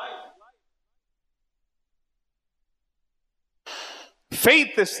life.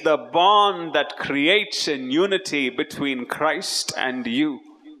 Faith is the bond that creates a unity between Christ and you.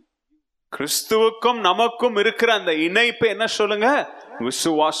 கிறிஸ்துவுக்கும் நமக்கும் இருக்கிற அந்த இணைப்பு என்ன சொல்லுங்க?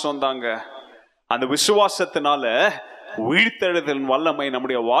 விசுவாசம் தாங்க. அந்த விசுவாசத்தினால உயிர்த்தெழுதலின் வல்லமை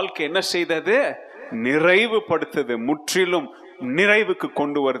நம்முடைய வாழ்க்கை என்ன செய்தது? நிறைவுபடுத்துது, முற்றிலும் நிறைவுக்கு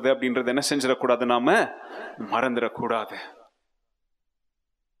கொண்டு வருது. அப்படின்றது என்ன செஞ்சிடக்கூடாது? நாம மறந்துடக்கூடாது.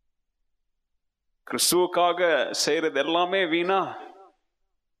 கிறிஸ்துவுக்காக செய்யறது எல்லாமே வீணா?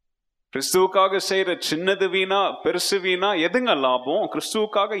 கிறிஸ்துவுக்காக செய்யற சின்னது வீணா, பெருசு வீணா? எதுங்க லாபம்?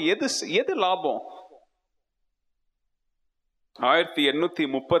 கிறிஸ்துவுக்காக எது லாபம்?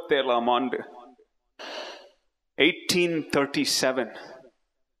 1837 ஆண்டு 1837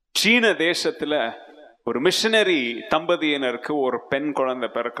 சீன தேசத்துல ஒரு மிஷனரி தம்பதியினருக்கு ஒரு பெண் குழந்தை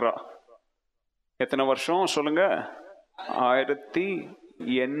பிறக்கிறா. எத்தனை வருஷம் சொல்லுங்க?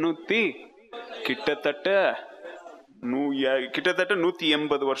 1800 கிட்டத்தட்ட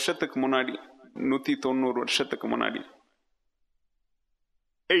 180 வருஷத்துக்கு முன்னாடி, 190 வருஷத்துக்கு முன்னாடி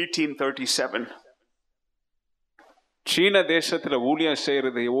 1837 சீன தேசத்துல ஊழியம்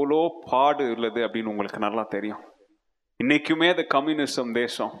செய்யறது எவ்வளோ பாடு உள்ளது அப்படின்னு உங்களுக்கு நல்லா தெரியும். இன்னைக்குமே அது கம்யூனிசம்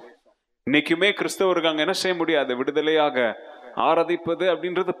தேசம். இன்னைக்குமே கிறிஸ்தவர்கள் அங்க என்ன செய்ய முடியாது? விடுதலையாக ஆராதிப்பது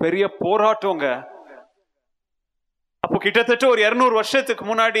அப்படின்றது பெரிய போராட்டங்க. அப்போ கிட்டத்தட்ட ஒரு 200 வருஷத்துக்கு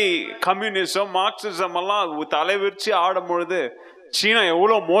முன்னாடி கம்யூனிசம், மார்க்சிசம் எல்லாம் தலைவிரிச்சு ஆடும் பொழுது சீனா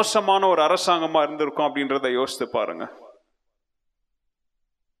எவ்வளவு மோசமான ஒரு அரசாங்கமா இருந்திருக்கும் அப்படின்றத யோசித்து பாருங்க.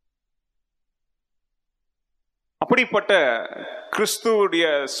 அப்படிப்பட்ட கிறிஸ்துவுடைய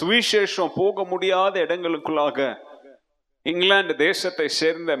சுவிசேஷம் போக முடியாத இடங்களுக்குள்ளாக இங்கிலாந்து தேசத்தை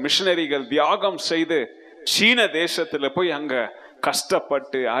சேர்ந்த மிஷனரிகள் தியாகம் செய்து சீன தேசத்துல போய் அங்க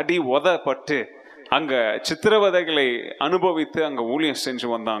கஷ்டப்பட்டு அடி உதப்பட்டு அங்க சித்திரவதைகளை அனுபவித்து அங்க ஊழியம் செஞ்சு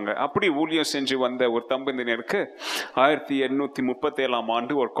வந்தாங்க. அப்படி ஊழியம் செஞ்சு வந்த ஒரு தம்பதியினருக்கு 1837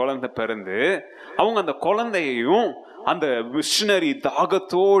 ஆண்டு ஒரு குழந்தை பிறந்து, அவங்க அந்த குழந்தையையும் அந்த மிஷனரி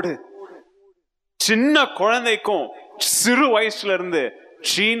தாகத்தோடு, சின்ன குழந்தைக்கும் சிறு வயசுல இருந்து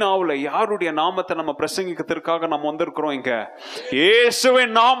சீனாவுல யாருடைய நாமத்தை நம்ம பிரசங்கிக்கிறதுக்காக நம்ம வந்திருக்கிறோம்? இங்க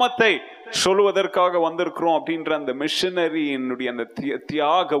இயேசுவின் நாமத்தை சொல்லுவதற்காக வந்திருக்கிறோம் அப்படின்ற அந்த மிஷனரியினுடைய அந்த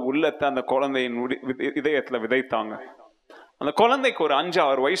தியாக உள்ளத்தை அந்த குழந்தையின் இதயத்துல விதைத்தாங்க. அந்த குழந்தைக்கு ஒரு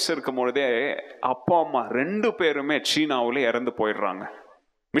 5-6 வயசு இருக்கும் பொழுதே அப்பா அம்மா 2 பேருமே சீனாவுல இறந்து போயிடுறாங்க.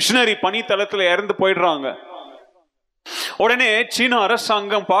 மிஷனரி பணித்தளத்துல இறந்து போயிடுறாங்க. உடனே சீன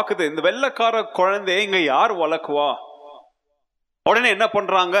அரசாங்கம் பாக்குது, இந்த வெள்ளைக்கார குழந்தைய இங்க யார் வளர்க்குவா? உடனே என்ன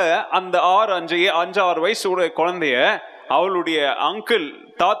பண்றாங்க? அந்த 5-6 வயசு குழந்தைய அவளுடைய அங்கிள்,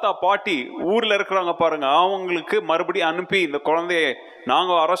 தாத்தா, பாட்டி ஊர்ல இருக்கிறாங்க பாருங்க, அவங்களுக்கு மறுபடியும் அனுப்பி, இந்த குழந்தைய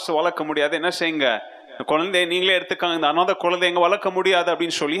நாங்க அரசு வளர்க்க முடியாது, என்ன செய்யுங்க, குழந்தைய நீங்களே எடுத்துக்காங்க, இந்த அனாதை குழந்தைய எங்க வளர்க்க முடியாது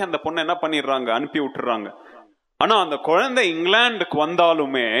அப்படின்னு சொல்லி அந்த பொண்ணை என்ன பண்ணிடுறாங்க? அனுப்பி விட்டுறாங்க. ஆனா அந்த குழந்தை இங்கிலாந்துக்கு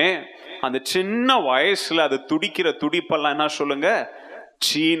வந்தாலுமே அந்த சின்ன வயசுல அது துடிக்கிற துடிப்பெல்லாம் என்ன சொல்லுங்க?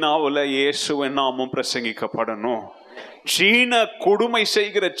 சீனாவுல இயேசுவின் நாமம் பிரசங்கிக்கப்படணும். சீன கொடுமை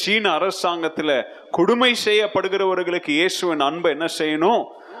செய்கிற சீன அரசாங்கத்துல கொடுமை செய்யப்படுகிறவர்களுக்கு இயேசுவின் அன்பை என்ன செய்யணும்?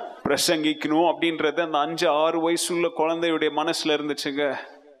 பிரசங்கிக்கணும் அப்படின்றது அந்த 5-6 வயசுள்ள குழந்தையுடைய மனசுல இருந்துச்சுங்க.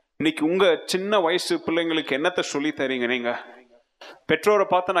 இன்னைக்கு உங்க சின்ன வயசு பிள்ளைங்களுக்கு என்னத்தை சொல்லி தரீங்க? நீங்க பெற்றோரை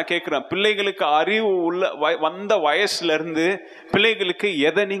பார்த்து நான் கேட்கிறேன், பிள்ளைகளுக்கு அறிவு வந்த வயசுல இருந்து பிள்ளைகளுக்கு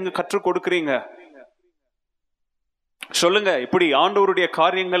எதை நீங்க கற்றுக் கொடுக்குறீங்க? சொல்லுங்க. இப்படி ஆண்டவருடைய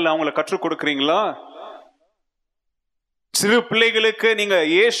காரியங்கள் அவங்களை கற்றுக் கொடுக்குறீங்களா? சிறு பிள்ளைகளுக்கு நீங்க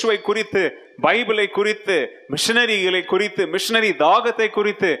இயேசுவை குறித்து, பைபிளை குறித்து, மிஷனரிகளை குறித்து, மிஷனரி தாகத்தை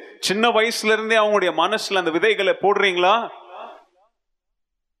குறித்து சின்ன வயசுல இருந்தே அவங்களுடைய மனசுல அந்த விதைகளை போடுறீங்களா?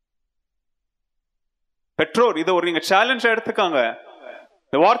 பெற்றோர் இதை ஒரு நீங்க சேலஞ்சா எடுத்துக்காங்க.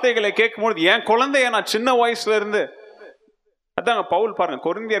 இந்த வார்த்தைகளை கேட்கும்போது என் குழந்தைய நான் சின்ன வயசுல இருந்து, அதாங்க பவுல் பாருங்க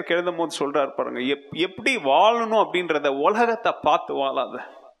கொரிந்தியருக்கு எழுதும் போது சொல்றாரு பாருங்க, எப்படி வாழணும் அப்படின்றத உலகத்தை பார்த்து வாழாத.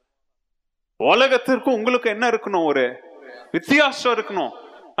 உலகத்திற்கும் உங்களுக்கு என்ன இருக்கணும்? ஒரு வித்தியாசம் இருக்கணும்.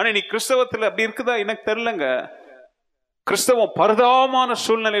 ஆனா நீ கிறிஸ்தவத்துல அப்படி இருக்குதா? எனக்கு தெரியலங்க. கிறிஸ்தவம் பரிதாபமான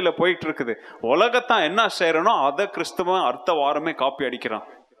சூழ்நிலையில போயிட்டு இருக்குது. உலகத்தான் என்ன செய்யறனோ அதை கிறிஸ்தவம் அடுத்த வாரமே காப்பி அடிக்கிறான்.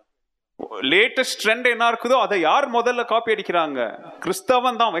 லேட்டஸ்ட் ட்ரெண்ட் என்ன இருக்குதோ அதை யார் முதல்ல காப்பி அடிக்கிறாங்க?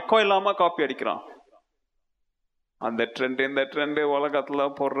 கிறிஸ்தவன் தான் வெக்கம் இல்லாம காப்பி அடிக்கிறான். அந்த ட்ரெண்ட், இந்த ட்ரெண்ட், உலகத்துல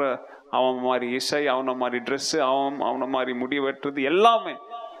போடுற அவன் மாதிரி இசை, அவனை மாதிரி ட்ரெஸ்ஸு, அவனை மாதிரி முடி வெட்டுறது எல்லாமே.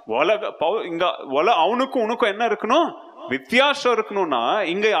 இங்க அவனுக்கும் உனக்கும் என்ன இருக்கணும்? வித்தியாசம் இருக்கணும்னா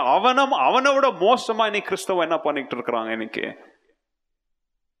இங்க அவனை விட மோசமா இன்னைக்கு கிறிஸ்தவம் என்ன பண்ணிட்டு இருக்கிறாங்க இன்னைக்கு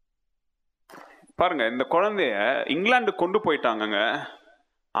பாருங்க. இந்த குழந்தைய இங்கிலாந்து கொண்டு போயிட்டாங்க.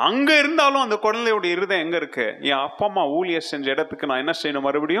 அங்க இருந்தாலும் அந்த குழந்தையோட இருதயம் எங்க இருக்கு? என் அப்பா அம்மா ஊழியர் செஞ்ச இடத்துக்கு நான் என்ன செய்யணும்?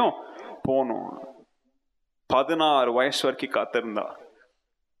 மறுபடியும் போகணும். 16 வயசு வரைக்கும் காத்திருந்தா.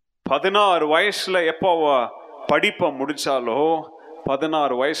 16 வயசுல எப்போ படிப்பை முடிச்சாலோ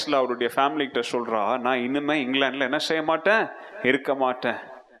 16 வயசுல அவருடைய ஃபேமிலி கிட்ட சொல்றா, நான் இனிமே இங்கிலாந்துல என்ன செய்ய மாட்டேன், இருக்க மாட்டேன்.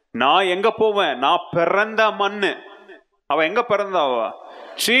 நான் எங்க போவேன்? நான் பிறந்த மண்ணு. அவ எங்க பிறந்தாவா?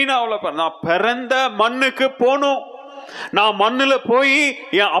 சீனாவில். நான் பிறந்த மண்ணுக்கு போகணும். நான் மண்ணுல போய்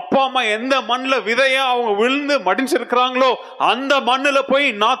என் அப்பா அம்மா எந்த மண்ணுல விதையா அவங்க விழுந்து மடிஞ்சிருக்கிறாங்களோ அந்த மண்ணுல போய்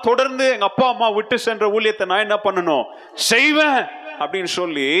நான் தொடர்ந்து எங்க அப்பா அம்மா விட்டு சென்ற ஊழியத்தை நான் என்ன பண்ணணும், செய்வேன் அப்படின்னு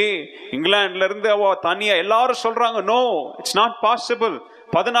சொல்லி இங்கிலாந்துல இருந்து அவ தனியா எல்லாரும் சொல்றாங்க, நோ இட்ஸ் நாட் பாசிபிள்.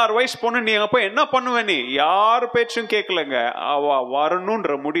 16 வயசு பொண்ணு, நீ அங்க போய் என்ன பண்ணுவ? நீ யாரு பேச்சும் கேட்கலங்க. அவ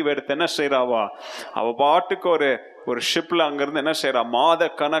வரணும்ன்ற முடிவு எடுத்து என்ன செய்யறாவா, அவ பாட்டுக்கு ஒரு ஷிப்ல அங்க இருந்து என்ன செய்யறா,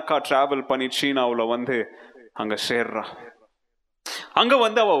 மாத கணக்கா டிராவல் பண்ணி சீனாவுல வந்து அங்க சேர்றா. அங்க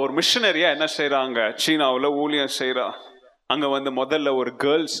வந்து அவ ஒரு மிஷனரியா என்ன செய்யறாங்க, சீனாவுல ஊழியம் செய்யறா. அங்க வந்து முதல்ல ஒரு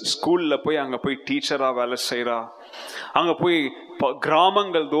கேர்ள்ஸ் ஸ்கூல்ல போய் அங்க போய் டீச்சரா வேலை செய்யறா. அங்க போய்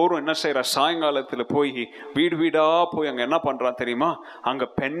கிராமங்கள் தோறும் என்ன செய்யறா, சாயங்காலத்துல போய் வீடு வீடா போய் அங்க என்ன பண்றான் தெரியுமா, அங்க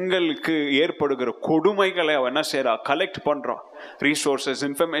பெண்களுக்கு ஏற்படுகிற கொடுமைகளை அவ என்ன செய்யறா, கலெக்ட் பண்றான். ரிசோர்சஸ்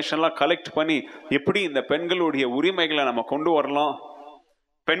இன்ஃபர்மேஷன்லாம் கலெக்ட் பண்ணி எப்படி இந்த பெண்களுடைய உரிமைகளை நம்ம கொண்டு வரலாம்,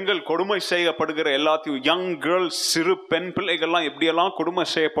 பெண்கள் கொடுமை செய்யப்படுகிற எல்லாத்தையும், யங் கேர்ள்ஸ் சிறு பெண் பிள்ளைகள்லாம் எப்படியெல்லாம் கொடுமை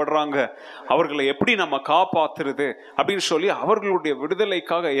செய்யப்படுறாங்க, அவர்களை எப்படி நம்ம காப்பாத்துறது அப்படின்னு சொல்லி அவர்களுடைய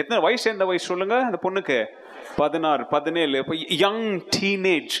விடுதலைக்காக. எத்தனை வயசு, எந்த வயசு சொல்லுங்க அந்த பொண்ணுக்கு? 16 17. Young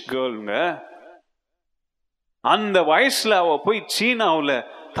teenage கேர்ளுங்க. அந்த வயசுல அவ போய் சீனாவுல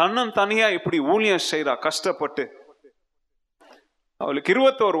தனியா இப்படி ஊழியம் செய்யறா கஷ்டப்பட்டு. அவளுக்கு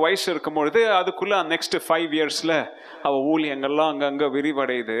 21 வயசு இருக்கும் பொழுது அதுக்குள்ள நெக்ஸ்ட் 5 இயர்ஸ்ல அவ ஊழியங்கள்லாம் அங்கங்க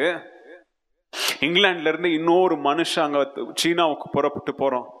விரிவடையுது. இங்கிலாந்துல இருந்து இன்னொரு மனுஷன் அங்க சீனாவுக்கு புறப்பட்டு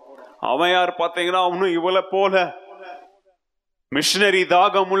போறோம். அவன் யார் பார்த்தீங்கன்னா, அவனும் இவளை போல மிஷனரி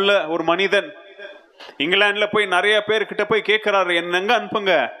தாகமுள்ள ஒரு மனிதன். இங்கிலாந்துல போய் நிறைய பேர்கிட்ட போய் கேட்கிறாரு, என்னங்க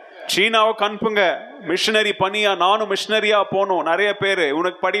அனுப்புங்க, சீனாவுக்கு அனுப்புங்க, மிஷனரி பணியா, நானும் மிஷனரியா போகணும். நிறைய பேரு,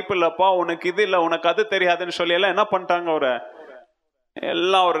 உனக்கு படிப்பு இல்லப்பா, உனக்கு இது இல்லை, உனக்கு அது தெரியாதுன்னு சொல்லி எல்லாம் என்ன பண்ணிட்டாங்க,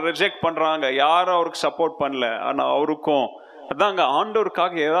 எல்லாம் அவரை ரிஜெக்ட் பண்றாங்க. யாரும் அவருக்கு சப்போர்ட் பண்ணல. ஆனா அவருக்கும் அதாங்க,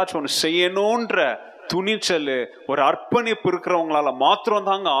 ஆண்டவருக்காக ஏதாச்சும் ஒன்று செய்யணும்ன்ற துணிச்சல், ஒரு அர்ப்பணிப்பு இருக்கிறவங்களால மாத்திரம்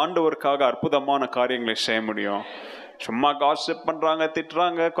தாங்க ஆண்டவருக்காக அற்புதமான காரியங்களை செய்ய முடியும். சும்மா காசிப் பண்றாங்க,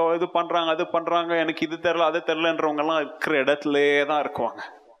 திட்டுறாங்க, இது பண்றாங்க, அது பண்றாங்க, எனக்கு இது தெரியல அது தெரியலன்றவங்க எல்லாம் இருக்கிற இடத்துலே தான் இருக்குவாங்க.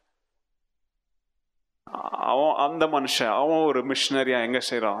 அவன் அந்த மனுஷன் அவன் ஒரு மிஷனரியா எங்க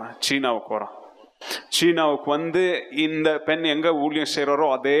செய்யறான், சீனாவுக்கு வரான். சீனாவுக்கு வந்து இந்த பெண் எங்க ஊழியம் செய்யறாரோ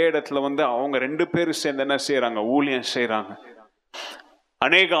அதே இடத்துல வந்து அவங்க 2 பேரும் சேர்ந்து என்ன செய்யறாங்க, ஊழியம் செய்யறாங்க.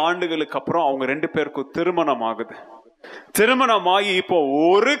 அநேக ஆண்டுகளுக்கு அப்புறம் அவங்க 2 பேருக்கும் திருமணம் ஆகுது. திருமணமாகி இப்போ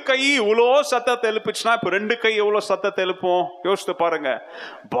ஒரு கை இவ்வளோ சத்தத்தை எழுப்புச்சுன்னா இப்ப 2 கை எவ்வளவு சத்தத்தை எழுப்போம் யோசித்து பாருங்க.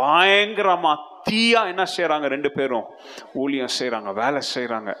 பயங்கரமா தீயா என்ன செய்யறாங்க, 2 பேரும் ஊழியம் செய்யறாங்க, வேலை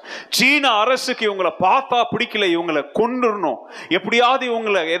செய்யறாங்க. சீன அரசுக்கு இவங்களை பார்த்தா பிடிக்கல, இவங்களை கொண்டுடணும், எப்படியாவது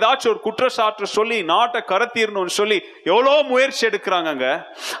இவங்களை ஏதாச்சும் ஒரு குற்றச்சாட்டு சொல்லி நாட்டை கடத்திடணும்னு சொல்லி எவ்வளோ முயற்சி எடுக்கிறாங்க.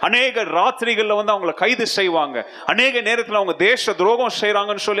 அநேக ராத்திரிகள்ல வந்து அவங்களை கைது செய்வாங்க. அநேக நேரத்தில் அவங்க தேச துரோகம்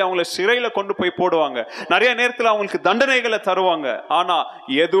செய்யறாங்கன்னு சொல்லி அவங்களை சிறையில கொண்டு போய் போடுவாங்க. நிறைய நேரத்தில் அவங்களுக்கு தண்டனைகளை தருவாங்க. ஆனா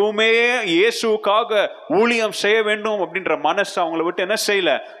எதுவுமே இயேசுக்காக ஊழியம் செய்ய வேண்டும் அப்படின்ற மனசு அவங்களை விட்டு என்ன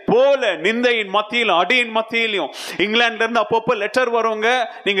செய்யல போல. நிந்தையின் மத்தியிலும் அடியின் மத்தியிலும் இங்கிலாந்துல இருந்து அப்பப்போ லெட்டர் வருவாங்க,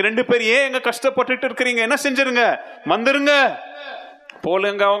 நீங்க 2 பேர் ஏன் எங்க கஷ்டப்பட்டுட்டு இருக்கிறீங்க, என்ன செஞ்சிருங்க, வந்துருங்க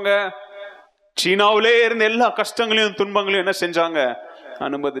போலங்க. அவங்க சீனாவிலே இருந்து எல்லா கஷ்டங்களையும் துன்பங்களையும் என்ன செஞ்சாங்க,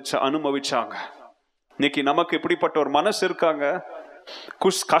 அனுபவிச்சாங்க. இன்னைக்கு நமக்கு இப்படிப்பட்ட ஒரு மனசு இருக்காங்க.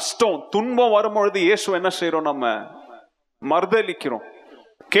 கஷ்டம் துன்பம் வரும்பொழுது இயேசு என்ன செய்யறோம், நம்ம மறுதலிக்கிறோம்,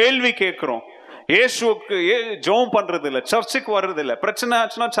 கேள்வி கேட்கிறோம். இயேசுக்கு ஜெபம் பண்றது இல்லை, சர்ச்சுக்கு வர்றது இல்லை. பிரச்சனை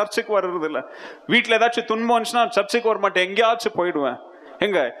ஆச்சுன்னா சர்ச்சுக்கு வர்றது இல்லை. வீட்டுல ஏதாச்சும் துன்பம் இருந்துச்சுன்னா சர்ச்சுக்கு வர மாட்டேன், எங்கேயாச்சும் போயிடுவேன்.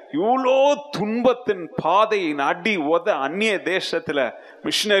 எங்க இவ்வளோ துன்பத்தின் பாதையின் அடி உத அந்நிய தேசத்துல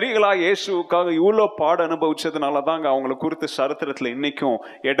மிஷனரிகளா இயேசுக்காக இவ்வளோ பாடு அனுபவிச்சதுனால தாங்க அவங்களை குறித்து சரித்திரத்துல இன்னைக்கும்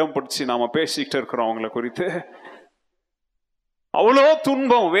இடம் பிடிச்சி நாம பேசிக்கிட்டு இருக்கிறோம். அவங்களை குறித்து அவ்வளோ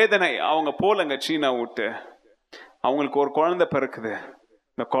துன்பம் வேதனை. அவங்க போலங்க சீனா விட்டு. அவங்களுக்கு ஒரு குழந்தை பிறக்குது.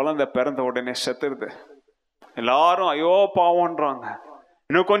 இந்த குழந்தை பிறந்த உடனே செத்துருது. எல்லாரும் ஐயோ பாவம்ன்றாங்க.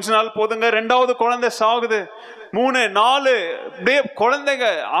 இன்னும் கொஞ்ச நாள் போதுங்க, 2வது குழந்தை சாகுது. 3, 4 குழந்தைங்க,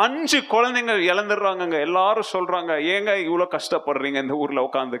 5 குழந்தைங்க இழந்துடுறாங்க. எல்லாரும் சொல்றாங்க, ஏங்க இவ்வளவு கஷ்டப்படுறீங்க இந்த ஊர்ல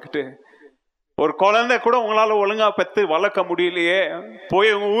உட்காந்துக்கிட்டு? ஒரு குழந்தை கூட உங்களால ஒழுங்கா பெத்து வளர்க்க முடியலையே.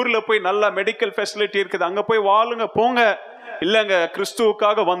 போய் உங்க ஊர்ல போய் நல்ல மெடிக்கல் ஃபெசிலிட்டி இருக்குது, அங்க போய் வாழுங்க போங்க. இல்லங்க,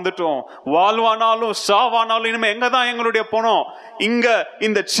 கிறிஸ்துவுக்காக வந்துட்டோம், வாழ்வானாலும் சாவானாலும் இனிமே எங்கதான் எங்களுடைய பணம், இங்க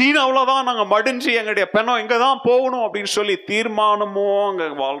இந்த சீனாவுலதான் நாங்க மடிஞ்சு எங்களுடைய பணம் இங்கதான் போகணும் அப்படின்னு சொல்லி தீர்மானமோ அங்க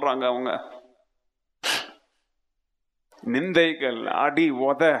வாழ்றாங்க. அவங்க நிந்தைகள், அடி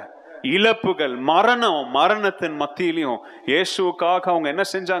உத, இழப்புகள், மரணத்தின் மத்தியிலையும் இயேசுவுக்காக அவங்க என்ன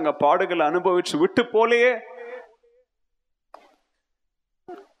செஞ்சாங்க? பாடுகளை அனுபவிச்சு விட்டு போலையே.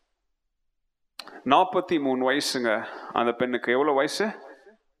 43 வயசுங்க அந்த பெண்ணுக்கு. எவ்வளவு வயசு?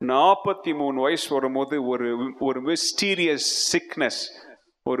 43 வயசு வரும்போது ஒரு மிஸ்டீரியஸ் சிக்னஸ்,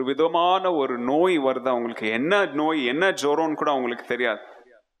 ஒரு விதமான ஒரு நோய் வருது அவங்களுக்கு. என்ன நோய், என்ன ஜுரம்னு கூட அவங்களுக்கு தெரியாது.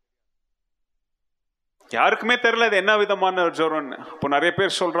 யாருக்குமே தெரியல இது என்ன விதமான ஜுரம்னு. இப்போ நிறைய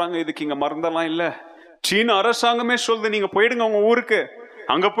பேர் சொல்றாங்க, இதுக்கு இங்க மருந்தெல்லாம் இல்ல. சீன அரசாங்கமே சொல்லுது, நீங்க போயிடுங்க உங்க ஊருக்கு,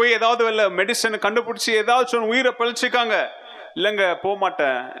 அங்க போய் ஏதாவது மெடிசன் கண்டுபிடிச்சு ஏதாவது உயிரை பழிச்சுக்காங்க. இல்லைங்க, போக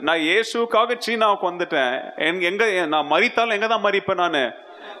மாட்டேன், நான் இயேசுக்காக சீனாவுக்கு வந்துட்டேன். எங்க நான் மறித்தாலும் எங்க தான் மறிப்பேன் நானு.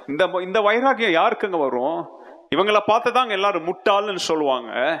 இந்த வைராகியம் யாருக்குங்க வரும்? இவங்களை பார்த்துதாங்க எல்லாரும் முட்டாள்னு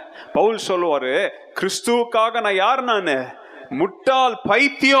சொல்லுவாங்க. பவுல் சொல்லுவாரு, கிறிஸ்துவுக்காக நான் யார்? நானு முட்டாள்,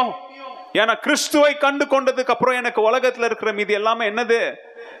 பைத்தியம். ஏன்னா கிறிஸ்துவை கண்டு கொண்டதுக்கு அப்புறம் எனக்கு உலகத்துல இருக்கிற மீதி எல்லாமே என்னது?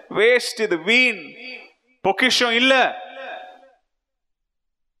 வேஸ்ட், இது வீண், பொக்கிஷம் இல்ல.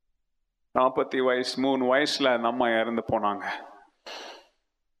 43 வயசுல அந்த அம்மா இறந்து போனாங்க.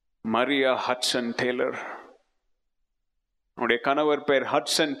 Maria Hudson Taylor. அவங்களுடைய கணவர் பேர்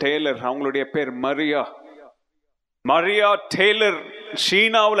ஹட்சன் டெய்லர், அவங்களுடைய பேர் மரியா டெய்லர்.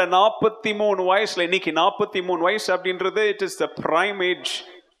 சீனாவுல 43 வயசுல, இன்னைக்கு 43 வயசு அப்படின்றது it is the prime age.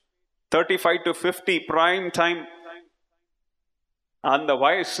 35 to 50 prime time. அந்த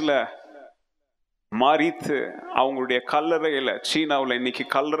வயசுல மரித்து அவங்களுடைய கல்லறையில, சீனாவுல இன்னைக்கு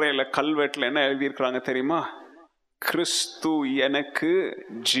கல்லறையில கல்வெட்டுல என்ன எழுதியிருக்கிறாங்க தெரியுமா? கிறிஸ்து எனக்கு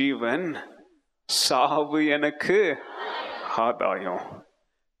ஜீவன், சாவு எனக்கு ஆதாயம்.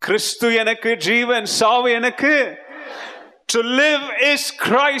 கிறிஸ்து எனக்கு ஜீவன், சாவு எனக்கு. To live is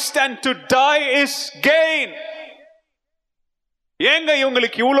Christ and to die is gain. ஏங்க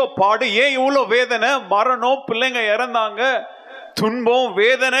இவங்களுக்கு இவ்வளவு பாடு, ஏன் இவ்வளவு வேதனை? மரணம், பிள்ளைங்க இறந்தாங்க, துன்பம்,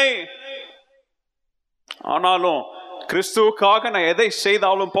 வேதனை. ஆனாலும் கிறிஸ்துவுக்காக நான் எதை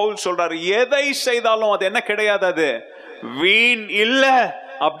செய்தாலும், பவுல் சொல்றாரு, எதை செய்தாலும் அது என்ன கிடையாது, அது வீண் இல்ல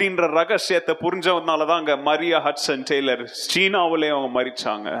அப்படின்ற ரகசியத்தை புரிஞ்சவனாலதான் அங்க மரியா ஹட்சன் டெய்லர் சீனாவிலே அவங்க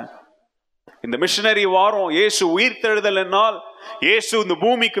மரிச்சாங்க. இந்த மிஷனரி வாரம், இயேசு உயிர் தெழுதல்னால், இயேசு இந்த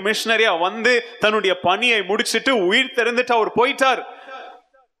பூமிக்கு மிஷனரியா வந்து தன்னுடைய பணியை முடிச்சிட்டு உயிர் தெரிந்துட்டு அவர் போயிட்டார்.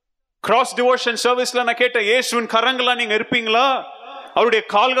 கிராஸ் டிவோஷன் சர்வீஸ்ல நான் கேட்டேன், இயேசுவின் கரங்களா நீங்க இருப்பீங்களா? அவருடைய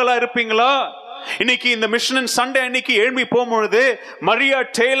கால்களா இருப்பீங்களா? இன்னைக்கு இந்த மிஷன் சண்டே அன்னைக்கு எழும்பி போகும்பொழுது மரியா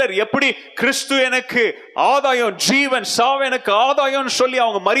டெய்லர் எப்படி கிறிஸ்து எனக்கு ஆதாயம், ஜீவன், சாவு எனக்கு ஆதாயம் சொல்லி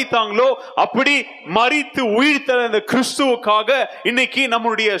அவங்க மரித்தாங்களோ, அப்படி மரித்து உயிர் தெழுந்த கிறிஸ்துவுக்காக இன்னைக்கு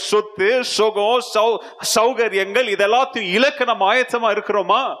நம்முடைய சொத்து, சுகம், சௌகரியங்கள் இதெல்லாத்தையும் இழக்க நம்ம ஆயத்தமா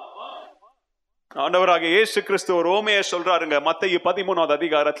இருக்கிறோமா? ஆண்டவராக இயேசு கிறிஸ்து ஒரு ஓமையை சொல்றாருங்க. மத்தேயு 13வது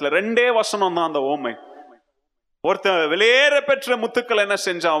அதிகாரத்துல 2 வசனம் தான் அந்த ஓமை. ஒருத்தன் விலையேற பெற்ற முத்துக்கள் என்ன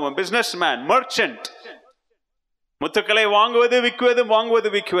செஞ்சான்? அவன் பிசினஸ் மேன், மர்ச்சன்ட். முத்துக்களை வாங்குவது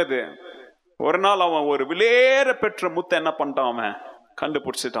விற்குவது. ஒரு நாள் அவன் ஒரு விலையேற பெற்ற முத்தை என்ன பண்ணிட்டான்? அவன்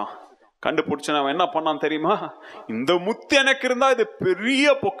கண்டுபிடிச்சு அவன் என்ன பண்ணான் தெரியுமா? இந்த முத்து எனக்கு இருந்தா இது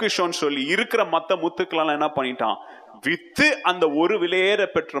பெரிய பொக்கிஷம்னு சொல்லி இருக்கிற மத்த முத்துக்களெல்லாம் என்ன பண்ணிட்டான்? வித்து அந்த ஒரு விலையேற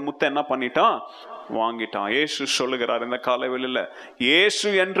பெற்ற முத்தை என்ன பண்ணிட்டான்? வாங்கிட்டான். இயேசு சொல்லுகிறார் இந்த காலவெளியில, இயேசு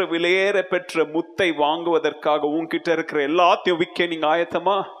என்ற விலையேற பெற்ற முத்தை வாங்குவதற்காக உன்கிட்ட இருக்கிற எல்லாத்தையும் விற்க நீங்க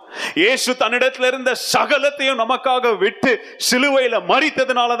ஆயத்தமா? இயேசு தன்னிடத்துல இருந்த சகலத்தையும் நமக்காக விட்டு சிலுவையில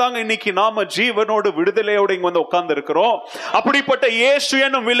மரித்ததுனாலதாங்க இன்னைக்கு நாம ஜீவனோடு விடுதலையோடு இங்க வந்து உட்கார்ந்து இருக்கிறோம். அப்படிப்பட்ட இயேசு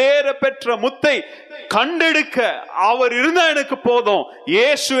என்னும் விலையேற பெற்ற முத்தை கண்டெடுக்க அவர் இருந்தா எனக்கு போதும்.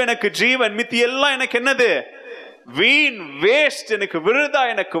 இயேசு எனக்கு ஜீவன், மித்தி எல்லாம் எனக்கு என்னது? வீண், வேஸ்ட், எனக்கு விருதா,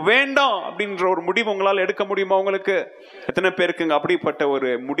 எனக்கு வேண்டாம் அப்படின்ற ஒரு முடிவு உங்களால் எடுக்க முடியுமா? உங்களுக்கு எத்தனை பேருக்குங்க அப்படிப்பட்ட ஒரு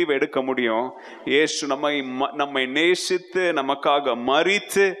முடிவை எடுக்க முடியும்? இயேசு நம்மை நேசித்து நமக்காக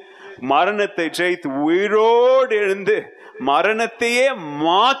மரித்து மரணத்தை ஜெயித்து உயிரோடு எழுந்து மரணத்தையே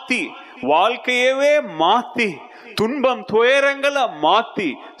மாத்தி வாழ்க்கையவே மாத்தி துன்பம் துயரங்களை மாத்தி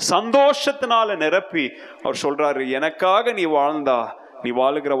சந்தோஷத்தினால நிரப்பி அவர் சொல்றாரு, எனக்காக நீ வாழ்ந்தா நீ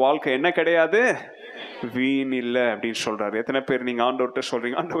வாழுகிற வாழ்க்கை என்ன கிடையாது? வீண் இல்லை அப்படின்னு சொல்றாரு. எத்தனை பேர் நீங்க ஆண்டவர்கிட்ட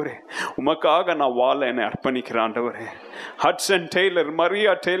சொல்றீங்க, ஆண்டவரே உமக்காக நான் வாழ என்னை அர்ப்பணிக்கிறேன் ஆண்டவரே. ஹட்சன் டெய்லர்,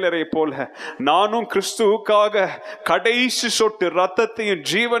 மரியா டெய்லரை போல நானும் கிறிஸ்துவுக்காக கடைசி சொட்டு ரத்தத்தையும்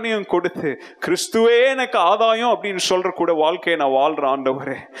ஜீவனையும் கொடுத்து கிறிஸ்துவே எனக்கு ஆதாயம் அப்படின்னு சொல்ற கூட வாழ்க்கையை நான் வாழ்றேன்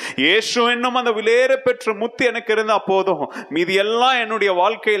ஆண்டவரே. இயேசு என்னும் அந்த விலையேற பெற்ற முத்து எனக்கு இருந்தா போதும், மீதி எல்லாம் என்னுடைய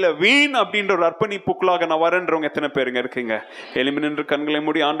வாழ்க்கையில வீண் அப்படின்ற ஒரு அர்ப்பணிப்புக்குள்ளாக நான் வரேன்றவங்க எத்தனை பேருங்க இருக்கீங்க? எளிமை நின்று கண்களை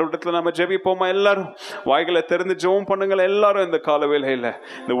மூடி ஆண்டவரிடத்துல நம்ம ஜெபிப்போமா? எல்லாரும் வாய்களை திறந்து ஜெபம் பண்ணுங்கள். எல்லாரும் இந்த கால வேளையில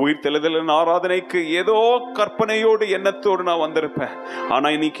இந்த உயிர் தெளிதலின் ஆராதனைக்கு ஏதோ கற்பனையோடு எண்ணத்தோடு நான் வந்திருப்பேன். ஆனா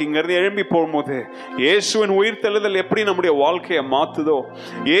இன்னைக்கு இங்க இருந்து எழும்பி போகும்போது இயேசுவின் உயிர் தெளிதல் எப்படி நம்முடைய வாழ்க்கையை மாத்துதோ,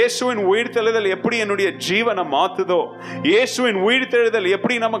 இயேசுவின் உயிர் தெளிதல் எப்படி என்னுடைய ஜீவனை மாத்துதோ, இயேசுவின் உயிர் தெளிதல்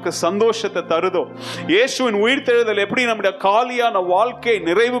எப்படி நமக்கு சந்தோஷத்தை தருதோ, இயேசுவின் உயிர் தெளிதல் எப்படி நம்முடைய காலியான வாழ்க்கை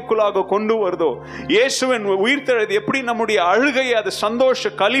நிறைவுக்குள்ளாக கொண்டு வருதோ, இயேசுவின் உயிர் தெளிதல் எப்படி நம்முடைய அழுகையை அது சந்தோஷ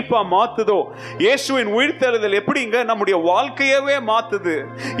களிப்பா மாத்துதோ, இயேசுவின் உயிர் தெளிதல் எப்படிங்க நம்முடைய வாழ்க்கையவே மாத்துது,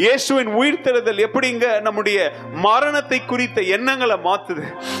 இயேசுவின் உயிர் தெளிதல் எப்படிங்க நம்முடைய மரணத்தை குறித்த எண்ணங்களை மாத்துது.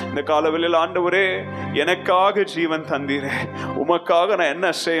 இந்த காலவெளியில் ஆண்டவரே எனக்காக ஜீவன் தந்தீரே, உமக்காக நான் என்ன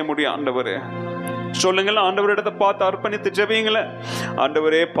செய்ய முடியும் ஆண்டவரே? சொல்லுங்கள். ஆண்டவரிடத்தை பார்த்து அர்ப்பணித்து ஜெபிங்களேன்.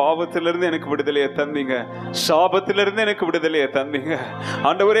 ஆண்டவரே பாவத்திலிருந்து எனக்கு விடுதலையை தந்தீங்க, சாபத்திலிருந்து எனக்கு விடுதலையை தந்தீங்க,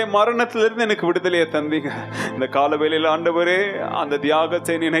 ஆண்டவரே மரணத்திலிருந்து எனக்கு விடுதலையை தந்தீங்க. இந்த காலவேளையில் ஆண்டவரே அந்த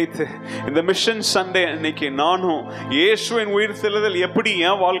தியாகத்தை நினைத்து இந்த மிஷன் சண்டே அன்னைக்கு நானும் இயேசுவின் உயிர் தெளிதல் எப்படி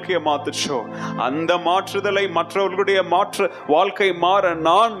என் வாழ்க்கையை மாத்துச்சோ அந்த மாற்றுதலை மற்றவர்களுடைய வாழ்க்கை மாற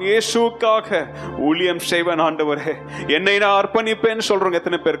நான் இயேசுக்காக ஊழியம் செய்வேன் ஆண்டவரே. என்னை நான் அர்ப்பணிப்பேன்னு சொல்றேங்க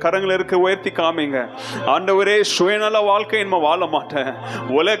எத்தனை பேர்? கரங்களை இருக்க உயர்த்தி காமிங்க. ஆண்டவரே சுயநல வாழ்க்கை நம்ம வாழ மாட்டேன்,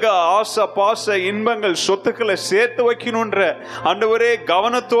 உலக ஆசை பாச இன்பங்கள் சொத்துக்களை சேர்த்து வைக்கணும்ன்ற ஆண்டவரே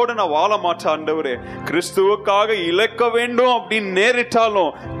கவனத்தோடு நான் வாழ மாட்டேன் ஆண்டவரே. கிறிஸ்துவுக்காக இழக்க வேண்டும் அப்படின்னு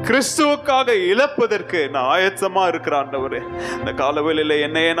நேரிட்டாலும் கிறிஸ்துவுக்காக இழப்பதற்கு நான் ஆயத்தமா இருக்கிறேன் ஆண்டவரே. இந்த காலவேளையில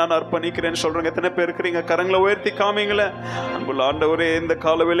என்னையே நான் அர்ப்பணிக்கிறேன்னு சொல்றேங்க எத்தனை பேர் இருக்கிறீங்க? கரங்களை உயர்த்தி காமிங்களே. அன்புள்ள ஆண்டவரே இந்த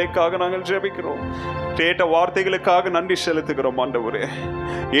காலவேளைக்காக நாங்கள் ஜெபிக்கிறோம், கேட்ட வார்த்தைகளுக்காக நன்றி செலுத்துகிறோம் ஆண்டவரே.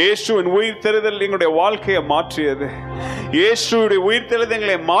 இயேசுவின் உயிர் தெளிதல் எங்களுடைய வாழ்க்கையை மாற்றியது, இயேசுடைய உயிர் தெளிதல்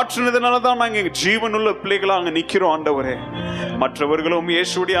எங்களை மாற்றினதுனால தான் நாங்கள் ஜீவனுள்ள பிள்ளைகளாக அங்கே நிற்கிறோம் ஆண்டவரே. மற்றவர்களும்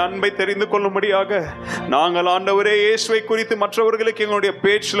இயேசுடைய அன்பை தெரிந்து கொள்ளும்படியாக நாங்கள் ஆண்டவரே இயேசுவை குறித்து மற்றவர்களுக்கு எங்களுடைய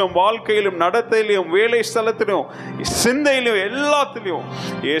பேச்சிலும் வாழ்க்கையிலும் நடத்தையிலும் வேலை ஸ்தலத்திலும் சிந்தையிலும் எல்லாத்திலும்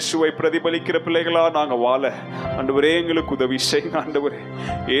இயேசுவை பிரதிபலிக்கிற பிள்ளைகளா நாங்கள் வாழ ஆண்டவரே எங்களுக்கு உதவி செய்யுங்க ஆண்டவரே.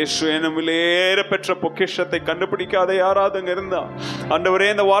 இயேசு எனும் விலையேற பெற்ற பொக்கிஷத்தை கண்டுபிடிக்காத யாராவது அங்க இருந்தா ஆண்டவரே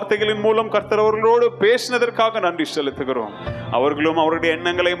இந்த வார்த்தைகளின் மூலம் கர்த்தர் அவர்களோடு பேசினதற்காக நன்றி செலுத்துகிறோம். அவர்களும் அவருடைய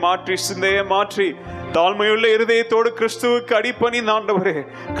எண்ணங்களை மாற்றி சிந்தையை மாற்றி தாழ்மையுள்ள இருதயத்தோடு கிறிஸ்துவுக்கு அடிபணிந்து ஆண்டவரே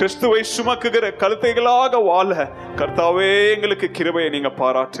கிறிஸ்துவை சுமக்குகிற கழுத்தைகளாக வாழ கர்த்தாவே எங்களுக்கு கிருபையை நீங்க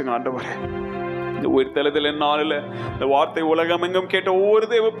பாராட்டுங்க ஆண்டவரே. இந்த உயிர் தெளிதல் நாளில் இந்த வார்த்தை உலகம் எங்கும் கேட்ட ஒவ்வொரு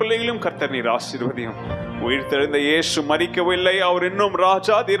தேவ பிள்ளைகளும் கர்த்தர் நீர் ஆசீர்வதியும். உயிர் தெழுந்த இயேசு மரிக்கவில்லை, அவர் இன்னும்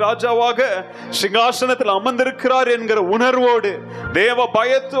ராஜாதி ராஜாவாக சிங்காசனத்தில் அமர்ந்திருக்கிறார் என்கிற உணர்வோடு தேவ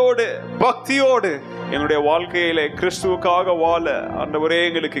பயத்தோடு பக்தியோடு எங்களுடைய வாழ்க்கையிலே கிறிஸ்துவுக்காக வாழ ஆண்டவரே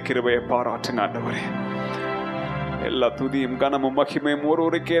எங்களுக்கு கிருபையை பாராட்டுங்க ஆண்டவரே. எல்லா துதியும் கனமும் மகிமையும்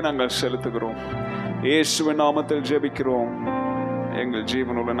ஒருவருக்கே நாங்கள் செலுத்துகிறோம். இயேசுவின் நாமத்தில் ஜெபிக்கிறோம் எங்கள்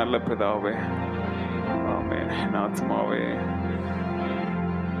ஜீவனுள்ள நல்ல பிதாவே, ஆமென். ஆத்மாவே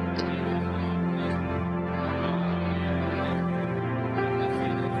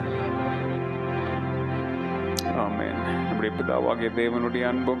ஆமென். நம்முடைய பிதாவாகிய தேவனுடைய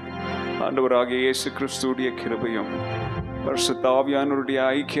அன்பும் ஆண்டவராகிய இயேசு கிறிஸ்துவுடைய கிருபையும் பரிசுத்த ஆவியானவருடைய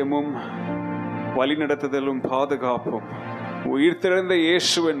ஐக்கியமும் வழிநடத்துதலும் பாதுகாப்பும் உயிர் திறந்த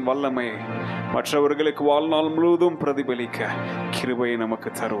இயேசுவின் வல்லமை மற்றவர்களுக்கு வாழ்நாள் முழுவதும் பிரதிபலிக்க கிருபையை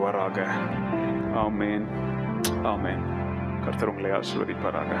நமக்கு தருவாராக. ஆமென், ஆமென். கர்த்தர் உங்களை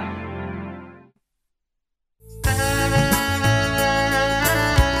ஆசீர்வதிப்பாராக.